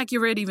was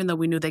inaccurate, even though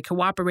we knew they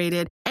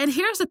cooperated. And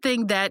here's the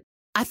thing that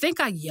I think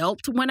I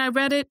yelped when I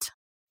read it,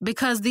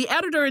 because the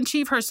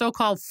editor-in-chief, her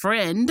so-called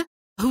friend,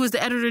 who is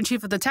the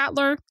editor-in-chief of the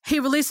Tatler, he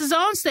released his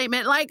own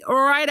statement like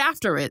right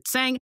after it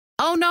saying,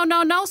 oh,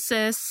 no,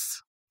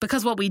 sis.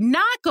 Because what we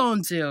not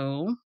gonna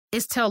do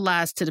is tell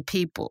lies to the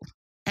people.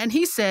 And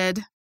he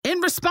said, in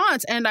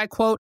response, and I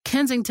quote,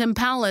 Kensington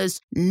Palace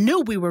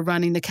knew we were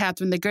running the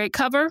Catherine the Great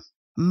cover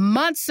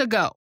months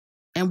ago,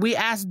 and we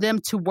asked them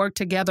to work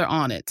together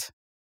on it.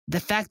 The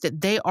fact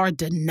that they are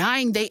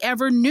denying they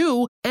ever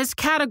knew is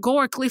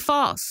categorically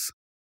false.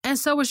 And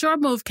so is your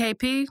move,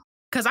 KP,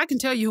 because I can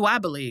tell you who I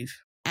believe.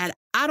 And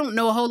I don't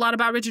know a whole lot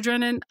about Richard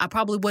Drennan. I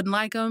probably wouldn't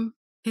like him.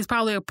 He's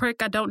probably a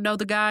prick. I don't know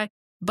the guy.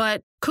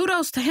 But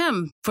kudos to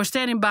him for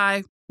standing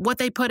by what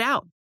they put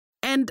out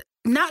and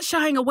not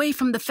shying away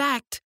from the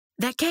fact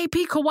that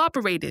KP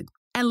cooperated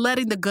and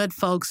letting the good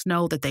folks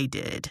know that they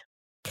did.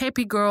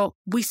 KP girl,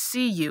 we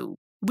see you.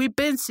 We've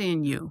been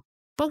seeing you.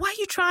 But why are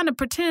you trying to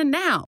pretend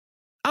now?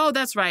 Oh,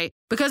 that's right.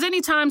 Because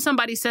anytime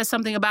somebody says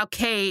something about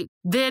Kate,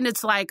 then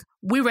it's like,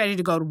 we're ready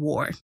to go to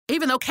war.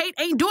 Even though Kate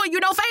ain't doing you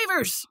no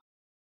favors.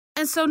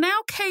 And so now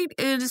Kate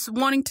is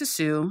wanting to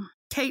sue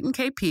Kate and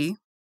KP,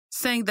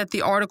 saying that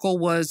the article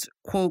was,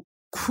 quote,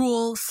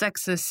 cruel,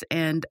 sexist,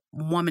 and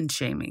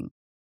woman-shaming.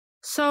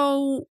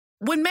 So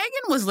when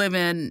Meghan was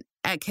living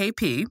at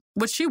KP,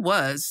 which she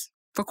was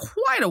for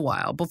quite a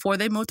while before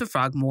they moved to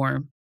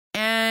Frogmore,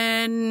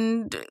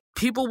 And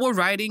people were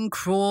writing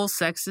cruel,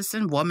 sexist,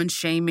 and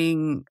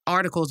woman-shaming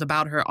articles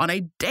about her on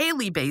a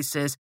daily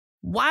basis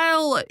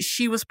while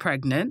she was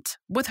pregnant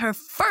with her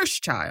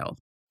first child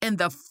in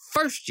the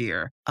first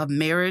year of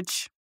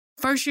marriage,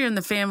 first year in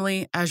the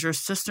family as your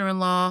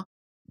sister-in-law.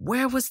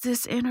 Where was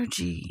this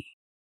energy?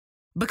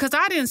 Because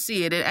I didn't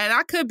see it, and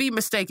I could be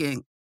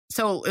mistaken.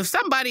 So if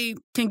somebody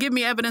can give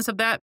me evidence of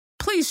that,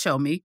 please show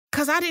me,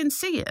 because I didn't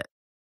see it.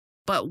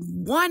 But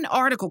one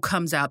article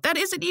comes out that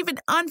isn't even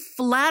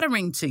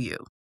unflattering to you.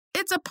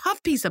 It's a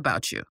puff piece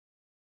about you.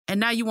 And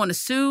now you want to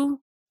sue?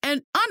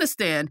 And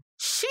understand,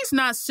 she's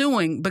not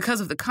suing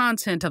because of the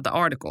content of the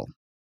article.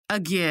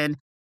 Again,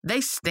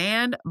 they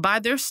stand by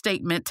their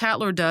statement,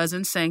 Tatler does,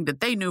 in saying that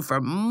they knew for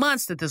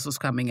months that this was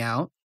coming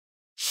out.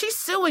 She's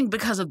suing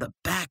because of the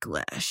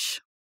backlash.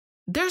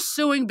 They're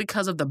suing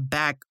because of the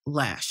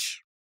backlash.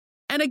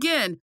 And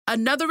again,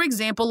 another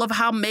example of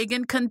how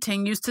Meghan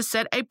continues to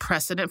set a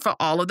precedent for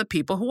all of the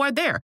people who are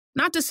there.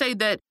 Not to say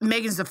that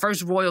Meghan's the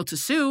first royal to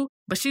sue,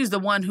 but she's the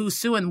one who's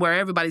suing where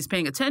everybody's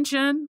paying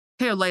attention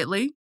here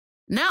lately.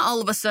 Now,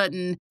 all of a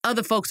sudden,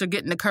 other folks are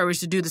getting the courage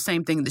to do the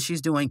same thing that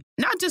she's doing.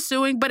 Not just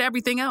suing, but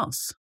everything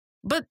else.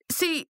 But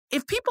see,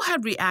 if people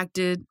had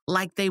reacted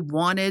like they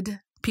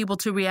wanted people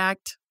to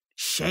react,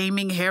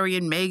 shaming Harry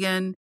and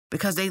Meghan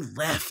because they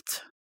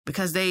left,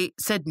 because they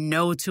said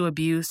no to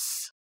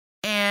abuse,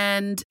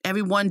 and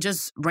everyone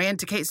just ran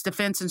to Kate's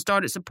defense and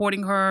started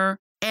supporting her,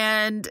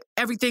 and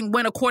everything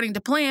went according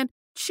to plan,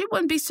 she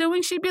wouldn't be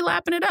suing. She'd be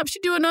lapping it up.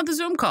 She'd do another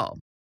Zoom call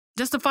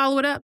just to follow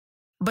it up.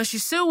 But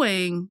she's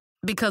suing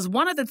because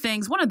one of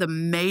the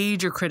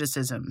major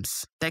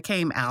criticisms that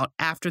came out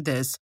after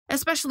this,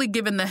 especially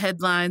given the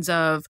headlines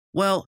of,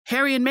 well,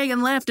 Harry and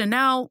Meghan left and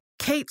now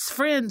Kate's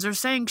friends are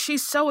saying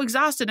she's so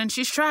exhausted and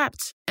she's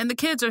trapped and the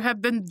kids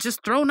have been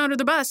just thrown under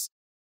the bus.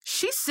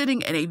 She's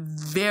sitting in a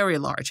very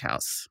large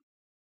house.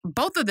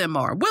 Both of them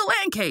are, Will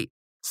and Kate,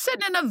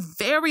 sitting in a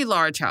very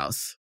large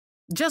house.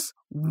 Just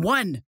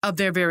one of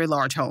their very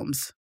large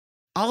homes.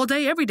 All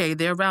day, every day,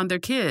 they're around their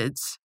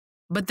kids.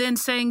 But then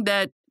saying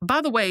that,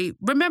 by the way,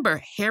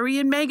 remember, Harry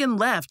and Meghan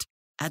left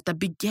at the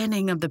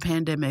beginning of the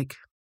pandemic.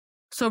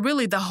 So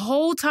really, the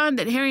whole time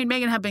that Harry and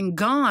Meghan have been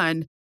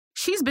gone,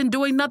 she's been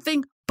doing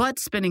nothing but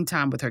spending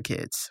time with her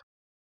kids.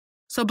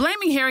 So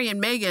blaming Harry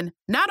and Meghan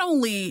not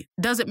only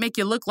does it make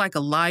you look like a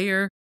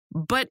liar,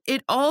 but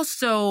it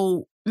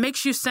also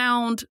makes you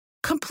sound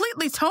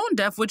completely tone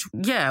deaf, which,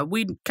 yeah,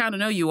 we kind of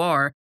know you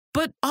are.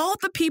 But all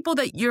the people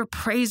that you're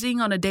praising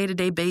on a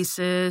day-to-day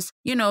basis,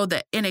 you know,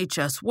 the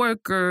NHS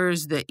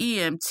workers, the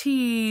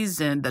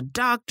EMTs, and the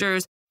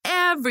doctors,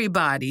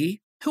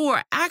 everybody who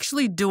are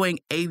actually doing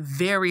a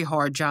very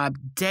hard job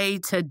day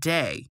to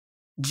day,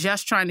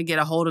 just trying to get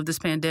a hold of this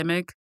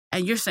pandemic.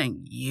 And you're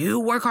saying you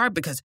work hard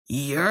because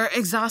you're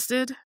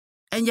exhausted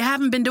and you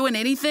haven't been doing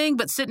anything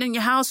but sitting in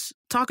your house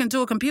talking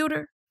to a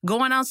computer,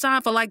 going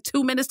outside for like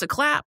 2 minutes to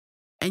clap,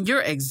 and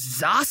you're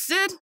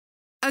exhausted?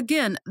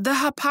 Again, the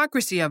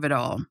hypocrisy of it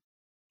all.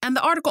 And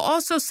the article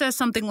also says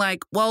something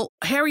like, well,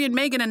 Harry and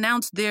Meghan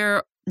announced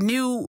their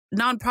new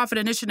nonprofit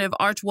initiative,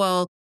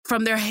 Archwell,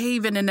 from their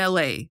haven in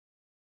LA.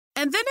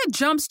 And then it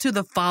jumps to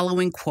the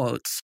following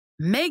quotes.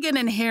 Meghan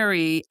and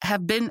Harry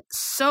have been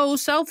so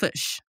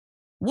selfish.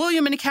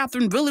 William and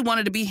Catherine really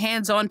wanted to be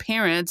hands-on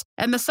parents,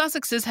 and the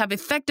Sussexes have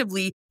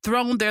effectively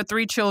thrown their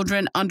 3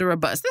 children under a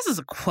bus. This is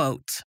a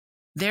quote.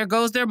 There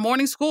goes their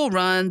morning school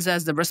runs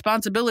as the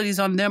responsibilities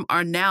on them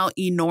are now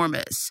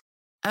enormous.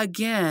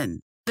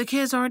 Again, the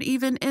kids aren't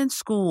even in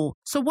school.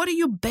 So what are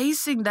you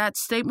basing that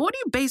statement? What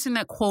are you basing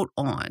that quote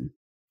on?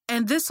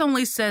 And this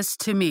only says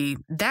to me,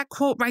 that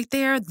quote right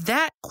there,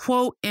 that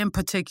quote in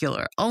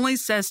particular, only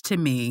says to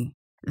me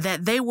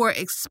that they were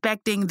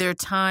expecting their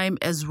time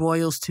as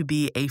royals to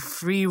be a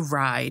free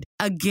ride.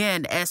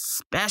 Again,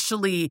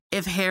 especially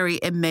if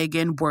Harry and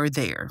Meghan were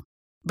there.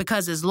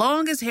 Because as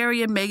long as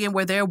Harry and Meghan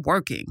were there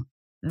working,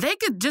 they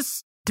could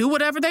just do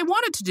whatever they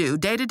wanted to do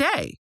day to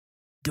day.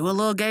 Do a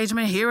little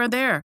engagement here and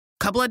there, a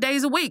couple of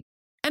days a week.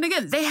 And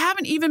again, they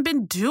haven't even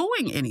been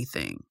doing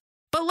anything.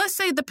 But let's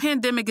say the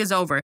pandemic is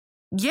over.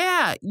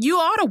 Yeah, you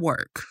ought to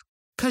work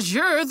because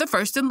you're the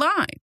first in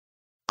line.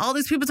 All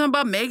these people talking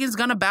about Meghan's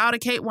going to bow to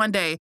Kate one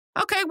day.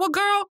 Okay, well,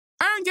 girl,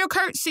 earn your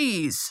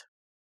curtsies.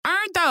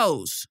 Earn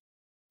those.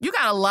 You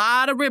got a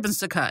lot of ribbons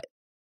to cut.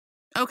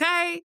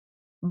 Okay?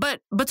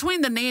 But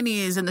between the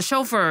nannies and the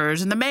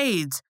chauffeurs and the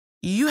maids,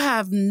 you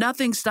have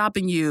nothing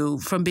stopping you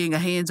from being a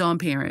hands-on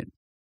parent.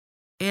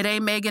 It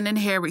ain't Meghan and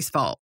Harry's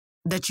fault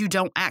that you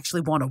don't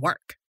actually want to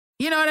work.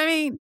 You know what I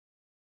mean?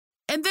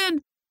 And then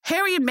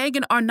Harry and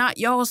Meghan are not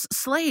y'all's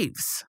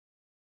slaves.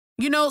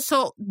 You know,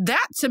 so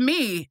that to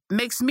me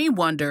makes me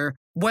wonder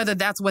whether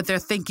that's what their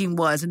thinking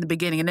was in the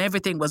beginning and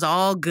everything was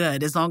all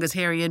good as long as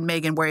Harry and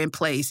Meghan were in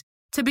place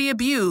to be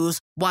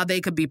abused while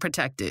they could be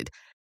protected.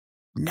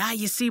 Now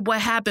you see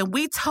what happened.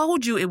 We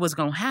told you it was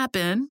going to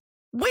happen.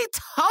 We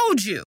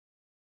told you.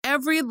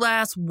 Every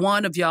last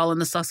one of y'all in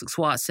the Sussex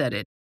Squad said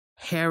it.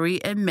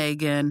 Harry and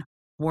Meghan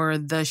were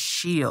the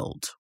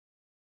shield.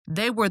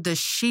 They were the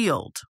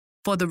shield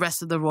for the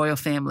rest of the royal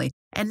family.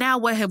 And now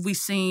what have we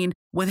seen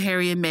with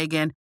Harry and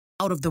Meghan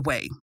out of the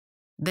way?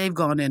 They've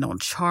gone in on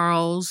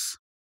Charles,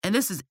 and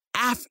this is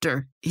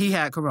after he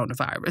had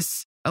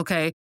coronavirus,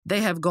 okay?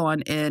 They have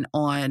gone in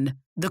on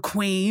the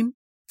Queen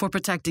for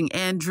protecting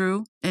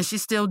Andrew, and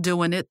she's still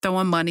doing it,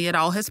 throwing money at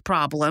all his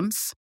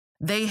problems.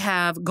 They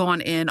have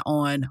gone in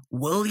on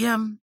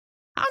William.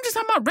 I'm just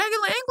talking about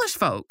regular English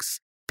folks,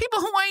 people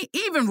who ain't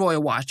even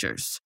royal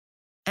watchers.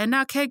 And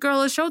now,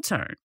 K-Girl, it's your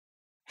turn.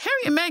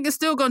 Harry and Meghan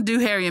still gonna do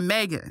Harry and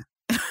Meghan.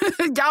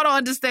 Y'all don't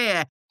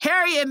understand.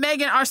 Harry and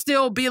Meghan are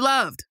still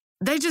beloved.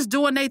 They just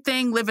doing their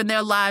thing, living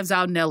their lives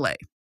out in L.A.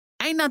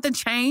 Ain't nothing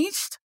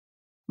changed.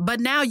 But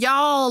now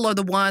y'all are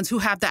the ones who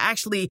have to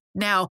actually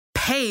now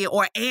pay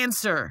or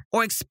answer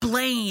or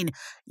explain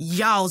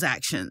y'all's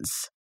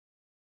actions.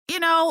 You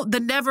know, the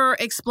never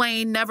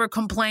explain, never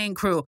complain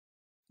crew.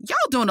 Y'all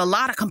doing a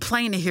lot of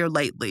complaining here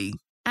lately.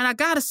 And I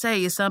gotta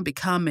say, it's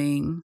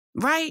unbecoming,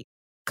 right?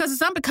 Because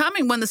it's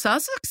unbecoming when the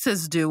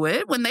Sussexes do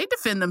it, when they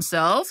defend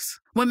themselves.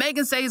 When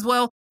Meghan says,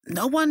 well,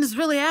 no one has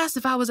really asked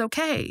if I was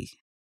okay.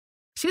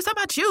 She was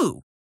talking about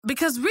you.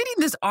 Because reading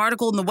this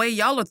article and the way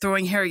y'all are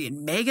throwing Harry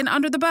and Meghan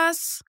under the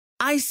bus,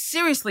 I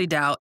seriously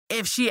doubt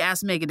if she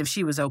asked Meghan if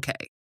she was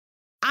okay.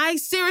 I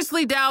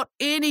seriously doubt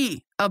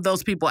any of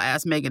those people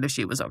asked Meghan if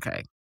she was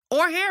okay.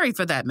 Or Harry,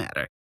 for that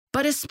matter.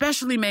 But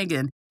especially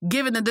Meghan,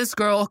 given that this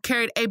girl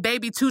carried a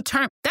baby to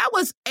term. That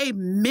was a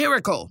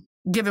miracle,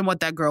 given what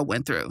that girl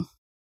went through.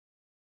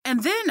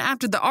 And then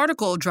after the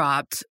article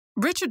dropped,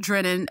 Richard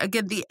Drennan,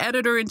 again, the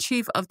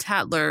editor-in-chief of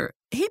Tatler,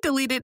 he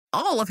deleted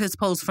all of his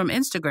posts from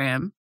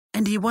Instagram.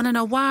 And do you want to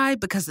know why?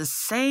 Because the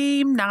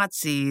same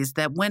Nazis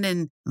that went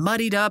and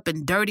muddied up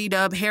and dirtied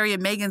up Harry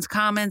and Meghan's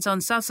comments on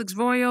Sussex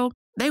Royal,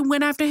 they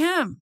went after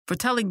him for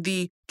telling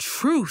the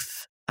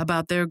truth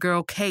about their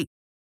girl, Kate.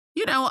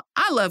 You know,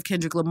 I love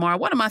Kendrick Lamar.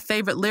 One of my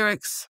favorite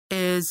lyrics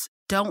is,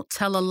 don't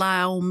tell a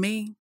lie on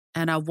me,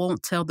 and I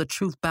won't tell the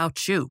truth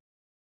about you.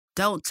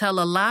 Don't tell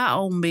a lie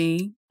on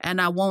me, and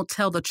I won't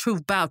tell the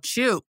truth about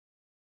you.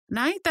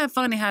 Now, ain't that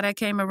funny how that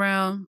came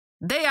around?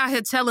 They out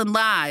here telling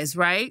lies,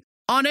 right?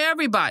 On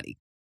everybody.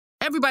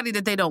 Everybody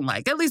that they don't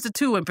like, at least the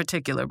two in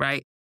particular,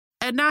 right?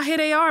 And now here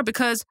they are,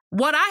 because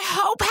what I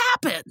hope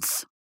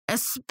happens,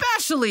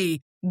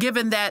 especially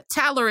given that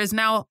Tatler is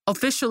now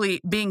officially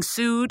being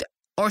sued,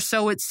 or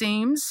so it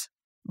seems,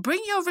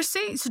 bring your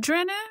receipts,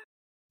 Drennan.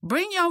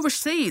 Bring your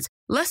receipts.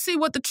 Let's see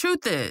what the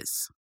truth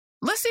is.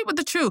 Let's see what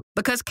the truth,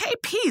 because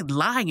KP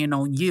lying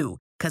on you,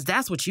 because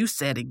that's what you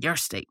said in your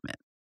statement.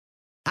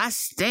 I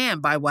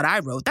stand by what I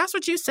wrote. That's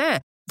what you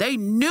said. They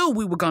knew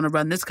we were going to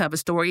run this cover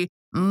story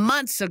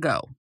months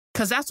ago,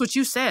 because that's what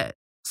you said.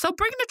 So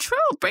bring the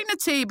truth, bring the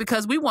tea,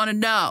 because we want to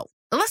know.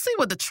 Let's see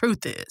what the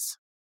truth is,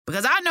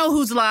 because I know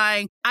who's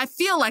lying. I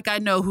feel like I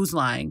know who's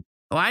lying,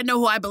 or I know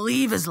who I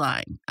believe is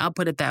lying. I'll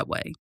put it that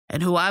way.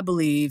 And who I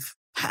believe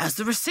has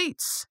the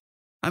receipts.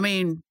 I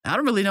mean, I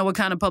don't really know what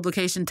kind of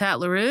publication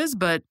Tatler is,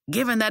 but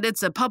given that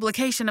it's a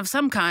publication of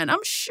some kind,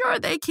 I'm sure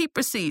they keep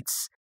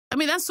receipts. I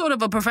mean, that's sort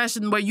of a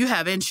profession where you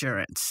have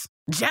insurance,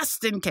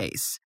 just in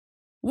case.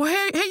 Well,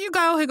 here you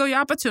go. Here go your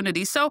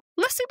opportunity. So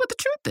let's see what the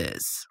truth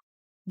is.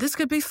 This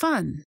could be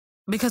fun,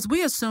 because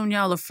we assume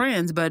y'all are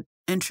friends, but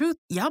in truth,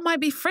 y'all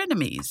might be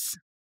frenemies.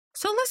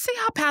 So let's see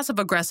how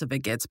passive-aggressive it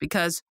gets,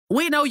 because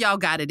we know y'all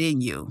got it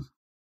in you.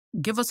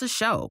 Give us a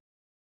show.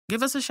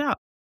 Give us a show.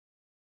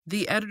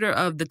 The editor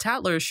of the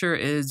Tatler sure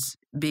is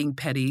being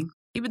petty.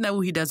 Even though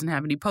he doesn't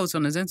have any posts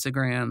on his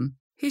Instagram,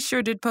 he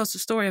sure did post a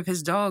story of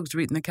his dogs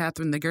reading the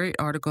Catherine the Great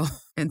article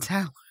in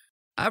Tatler.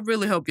 I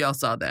really hope y'all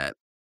saw that.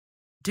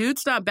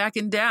 Dude's not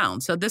backing down.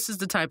 So this is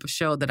the type of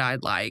show that I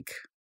like.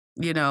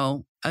 You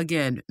know,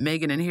 again,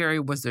 Meghan and Harry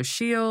was their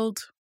shield.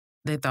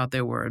 They thought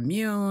they were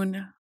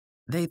immune.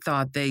 They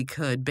thought they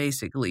could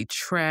basically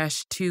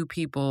trash two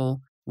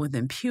people with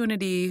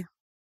impunity.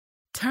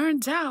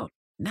 Turns out,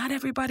 not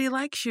everybody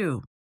likes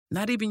you.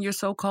 Not even your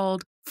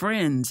so-called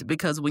friends,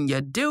 because when you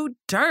do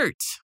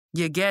dirt,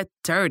 you get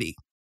dirty.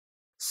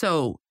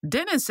 So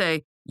didn't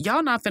say,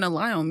 y'all not finna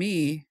lie on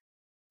me.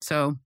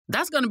 So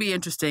that's going to be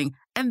interesting.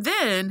 And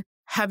then,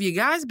 have you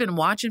guys been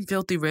watching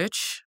Filthy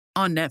Rich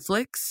on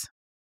Netflix?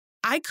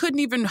 I couldn't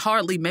even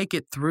hardly make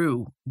it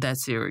through that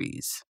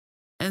series.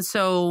 And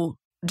so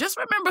just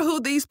remember who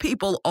these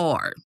people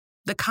are,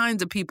 the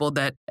kinds of people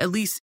that at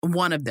least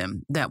one of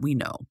them that we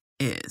know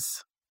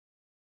is.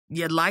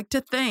 You'd like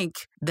to think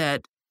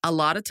that a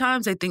lot of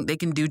times they think they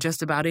can do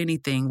just about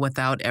anything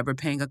without ever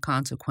paying a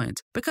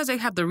consequence because they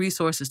have the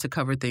resources to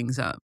cover things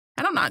up.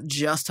 And I'm not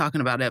just talking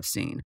about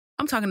Epstein.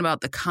 I'm talking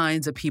about the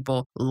kinds of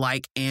people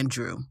like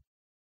Andrew.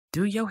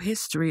 Do your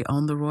history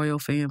on the royal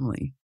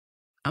family.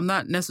 I'm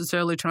not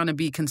necessarily trying to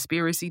be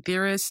conspiracy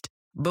theorist,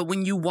 but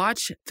when you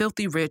watch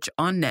Filthy Rich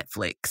on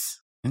Netflix,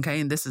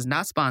 okay, and this is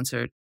not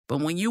sponsored,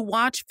 but when you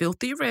watch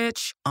Filthy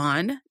Rich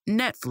on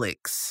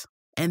Netflix,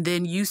 and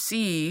then you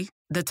see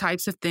the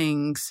types of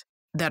things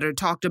that are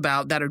talked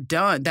about,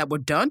 that were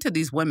done to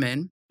these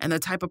women, and the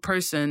type of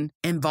person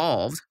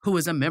involved who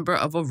is a member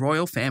of a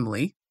royal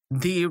family,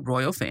 the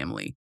royal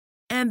family,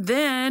 and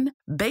then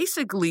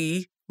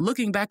basically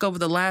looking back over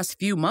the last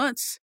few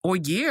months or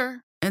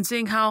year and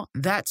seeing how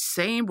that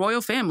same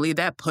royal family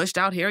that pushed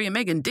out Harry and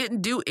Meghan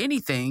didn't do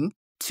anything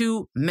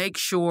to make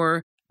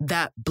sure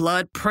that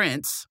blood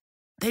prince,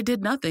 they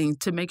did nothing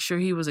to make sure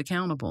he was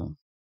accountable.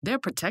 They're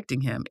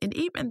protecting him. And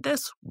even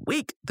this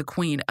week, the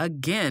Queen,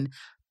 again,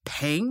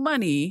 paying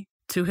money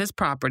to his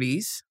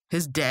properties,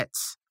 his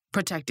debts,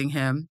 protecting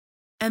him.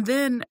 And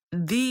then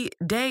the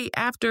day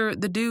after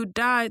the dude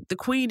died, the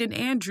Queen and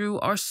Andrew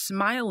are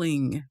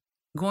smiling,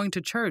 going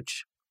to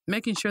church,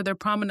 making sure they're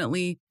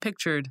prominently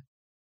pictured.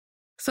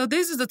 So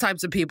these are the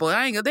types of people, they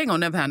ain't gonna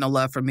never have no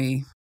love for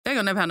me. They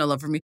gonna never have no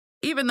love for me.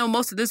 Even though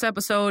most of this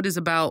episode is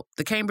about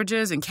the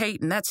Cambridges and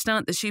Kate and that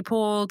stunt that she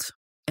pulled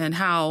and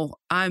how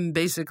I'm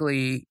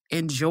basically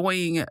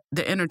enjoying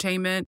the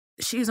entertainment,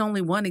 she's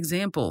only one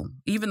example.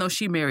 Even though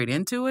she married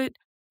into it,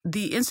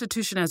 the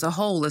institution as a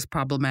whole is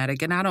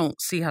problematic, and I don't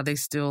see how they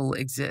still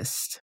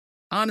exist.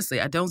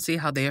 Honestly, I don't see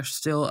how they are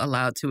still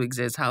allowed to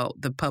exist, how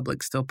the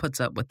public still puts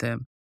up with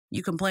them.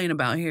 You complain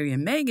about Harry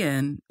and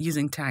Meghan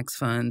using tax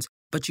funds,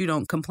 but you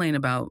don't complain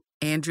about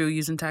Andrew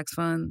using tax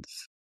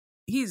funds.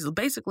 He's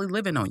basically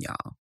living on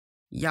y'all.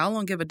 Y'all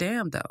don't give a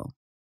damn, though.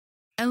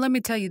 And let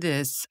me tell you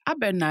this, I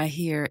better not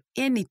hear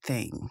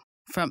anything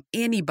from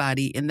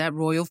anybody in that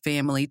royal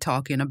family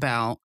talking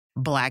about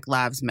Black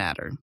Lives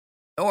Matter,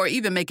 or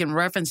even making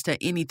reference to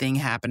anything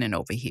happening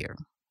over here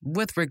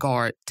with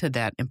regard to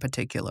that in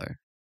particular.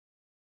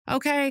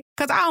 Okay?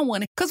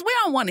 Because we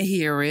don't want to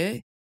hear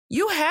it.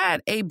 You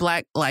had a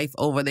Black life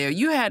over there.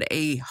 You had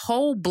a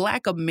whole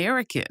Black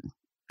American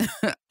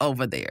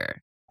over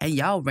there. And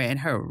y'all ran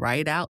her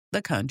right out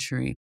the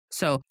country.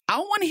 So I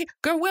don't want to hear,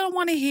 girl, we don't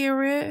want to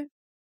hear it.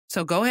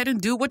 So go ahead and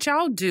do what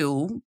y'all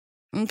do.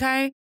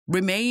 Okay?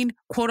 Remain,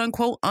 quote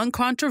unquote,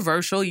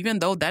 uncontroversial, even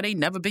though that ain't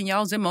never been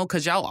y'all's MO,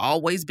 because y'all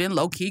always been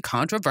low-key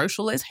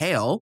controversial as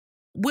hell.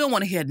 We don't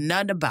want to hear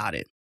nothing about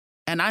it.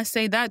 And I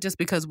say that just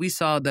because we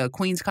saw the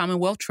Queen's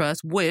Commonwealth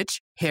Trust,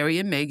 which Harry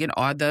and Meghan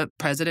are the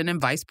president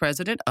and vice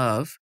president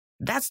of.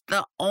 That's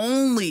the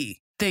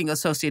only thing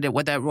associated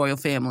with that royal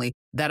family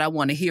that I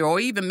want to hear or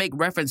even make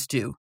reference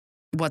to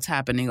what's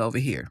happening over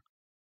here.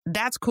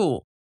 That's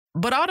cool.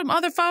 But all them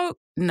other folk,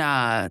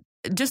 nah,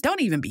 just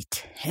don't even be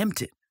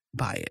tempted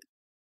by it.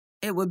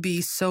 It would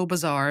be so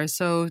bizarre.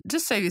 So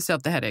just save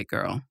yourself the headache,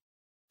 girl.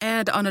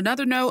 And on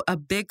another note, a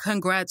big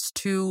congrats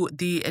to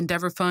the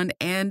Endeavor Fund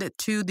and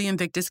to the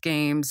Invictus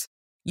Games.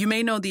 You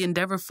may know the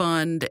Endeavor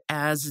Fund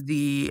as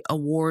the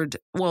award.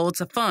 Well,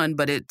 it's a fund,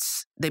 but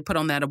they put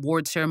on that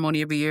award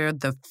ceremony every year.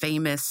 The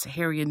famous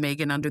Harry and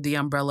Meghan under the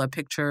umbrella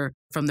picture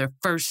from their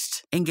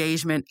first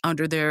engagement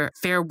under their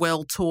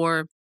farewell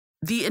tour.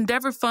 The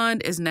Endeavor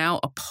Fund is now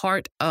a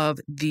part of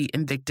the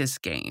Invictus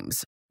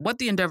Games. What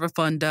the Endeavor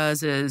Fund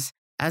does is,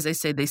 as they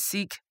say, they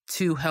seek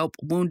to help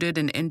wounded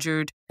and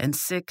injured and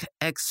sick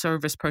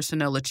ex-service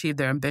personnel achieve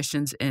their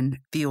ambitions in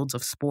fields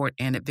of sport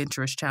and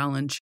adventurous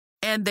challenge.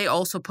 And they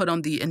also put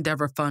on the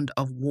Endeavor Fund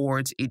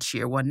Awards each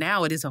year. Well,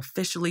 now it is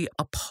officially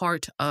a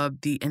part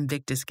of the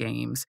Invictus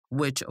Games,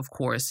 which, of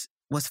course,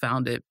 was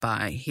founded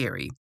by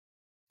Harry.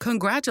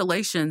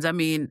 Congratulations. I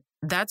mean,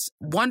 that's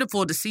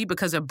wonderful to see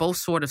because they're both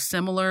sort of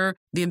similar.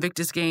 The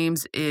Invictus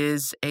Games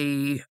is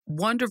a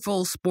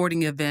wonderful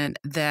sporting event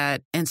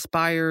that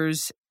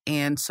inspires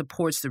and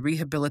supports the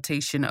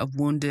rehabilitation of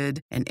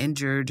wounded and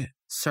injured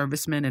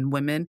servicemen and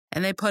women.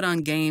 And they put on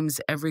games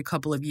every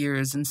couple of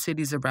years in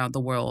cities around the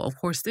world. Of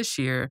course, this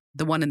year,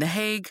 the one in The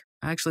Hague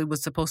actually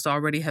was supposed to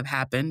already have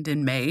happened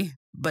in May,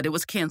 but it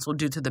was canceled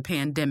due to the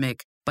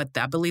pandemic. But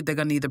I believe they're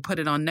going to either put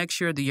it on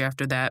next year or the year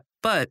after that.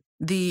 But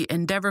the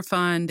Endeavor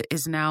Fund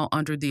is now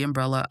under the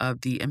umbrella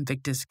of the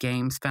Invictus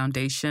Games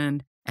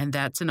Foundation. And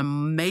that's an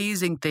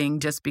amazing thing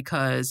just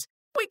because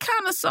we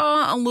kind of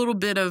saw a little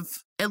bit of,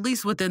 at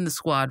least within the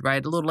squad,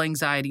 right? A little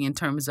anxiety in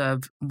terms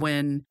of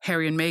when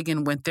Harry and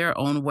Meghan went their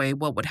own way,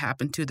 what would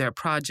happen to their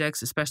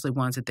projects, especially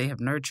ones that they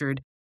have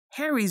nurtured.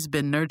 Harry's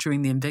been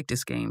nurturing the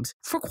Invictus Games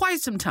for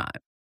quite some time.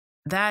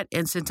 That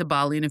and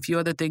Bali and a few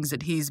other things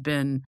that he's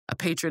been a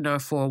patron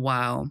of for a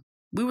while.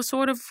 We were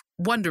sort of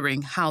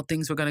wondering how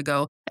things were going to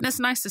go. And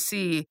it's nice to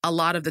see a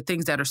lot of the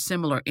things that are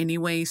similar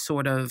anyway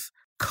sort of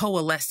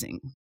coalescing.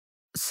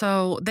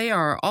 So they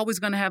are always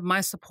going to have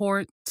my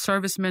support.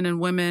 Servicemen and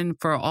women,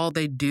 for all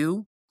they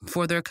do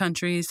for their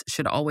countries,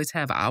 should always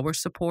have our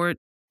support.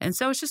 And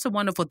so it's just a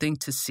wonderful thing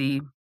to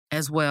see,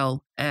 as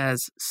well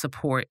as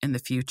support in the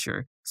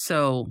future.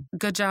 So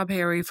good job,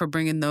 Harry, for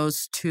bringing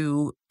those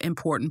two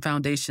important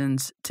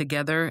foundations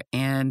together.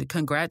 And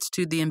congrats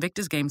to the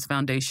Invictus Games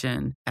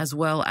Foundation, as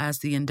well as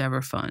the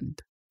Endeavor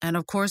Fund. And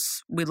of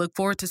course, we look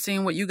forward to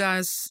seeing what you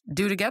guys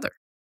do together.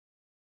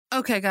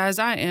 Okay, guys,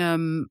 I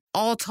am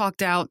all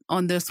talked out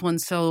on this one.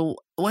 So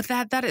with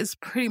that is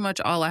pretty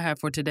much all I have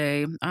for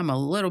today. I'm a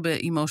little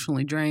bit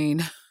emotionally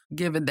drained,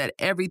 given that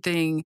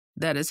everything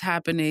that is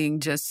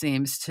happening just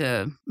seems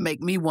to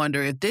make me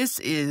wonder if this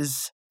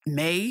is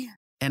May,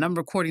 and I'm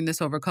recording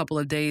this over a couple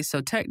of days.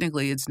 So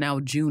technically it's now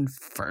June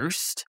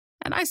 1st,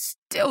 and I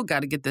still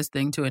got to get this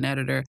thing to an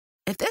editor.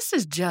 If this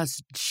is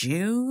just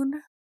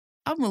June,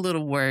 I'm a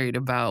little worried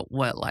about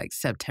what like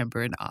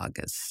September and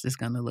August is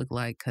going to look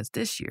like because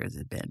this year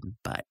has been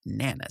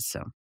bananas.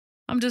 So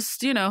I'm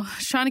just,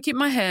 trying to keep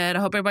my head. I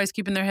hope everybody's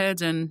keeping their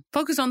heads and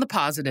focus on the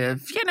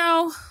positive.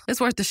 It's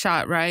worth the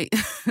shot, right?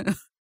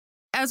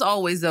 As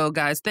always, though,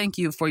 guys, thank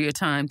you for your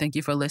time. Thank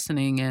you for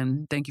listening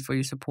and thank you for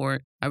your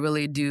support. I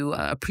really do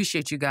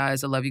appreciate you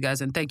guys. I love you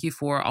guys. And thank you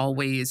for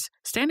always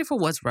standing for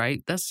what's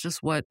right. That's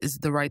just what is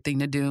the right thing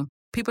to do.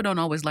 People don't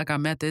always like our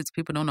methods.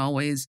 People don't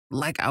always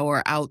like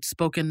our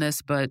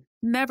outspokenness, but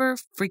never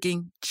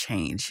freaking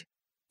change.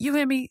 You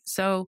hear me?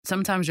 So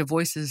sometimes your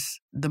voice is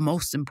the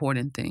most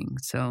important thing.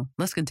 So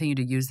let's continue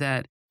to use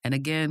that. And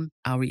again,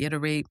 I'll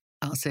reiterate,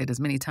 I'll say it as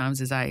many times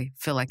as I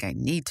feel like I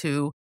need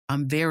to.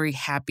 I'm very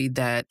happy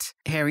that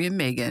Harry and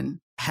Meghan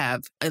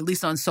have, at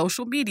least on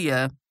social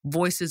media,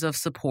 voices of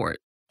support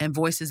and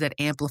voices that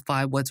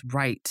amplify what's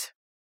right.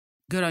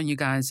 Good on you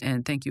guys,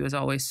 and thank you as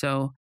always.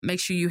 So make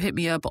sure you hit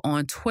me up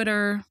on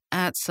Twitter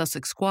at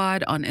Sussex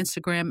Squad, on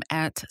Instagram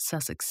at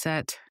Sussex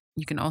Set.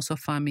 You can also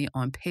find me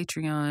on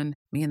Patreon,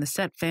 me and the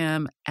Set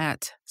Fam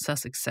at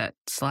Sussex Set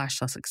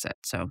 /Sussex Set.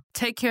 So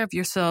take care of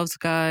yourselves,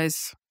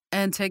 guys,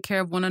 and take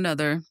care of one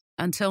another.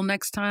 Until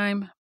next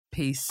time,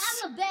 peace.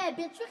 I'm a bad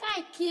bitch. You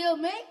can't kill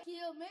me.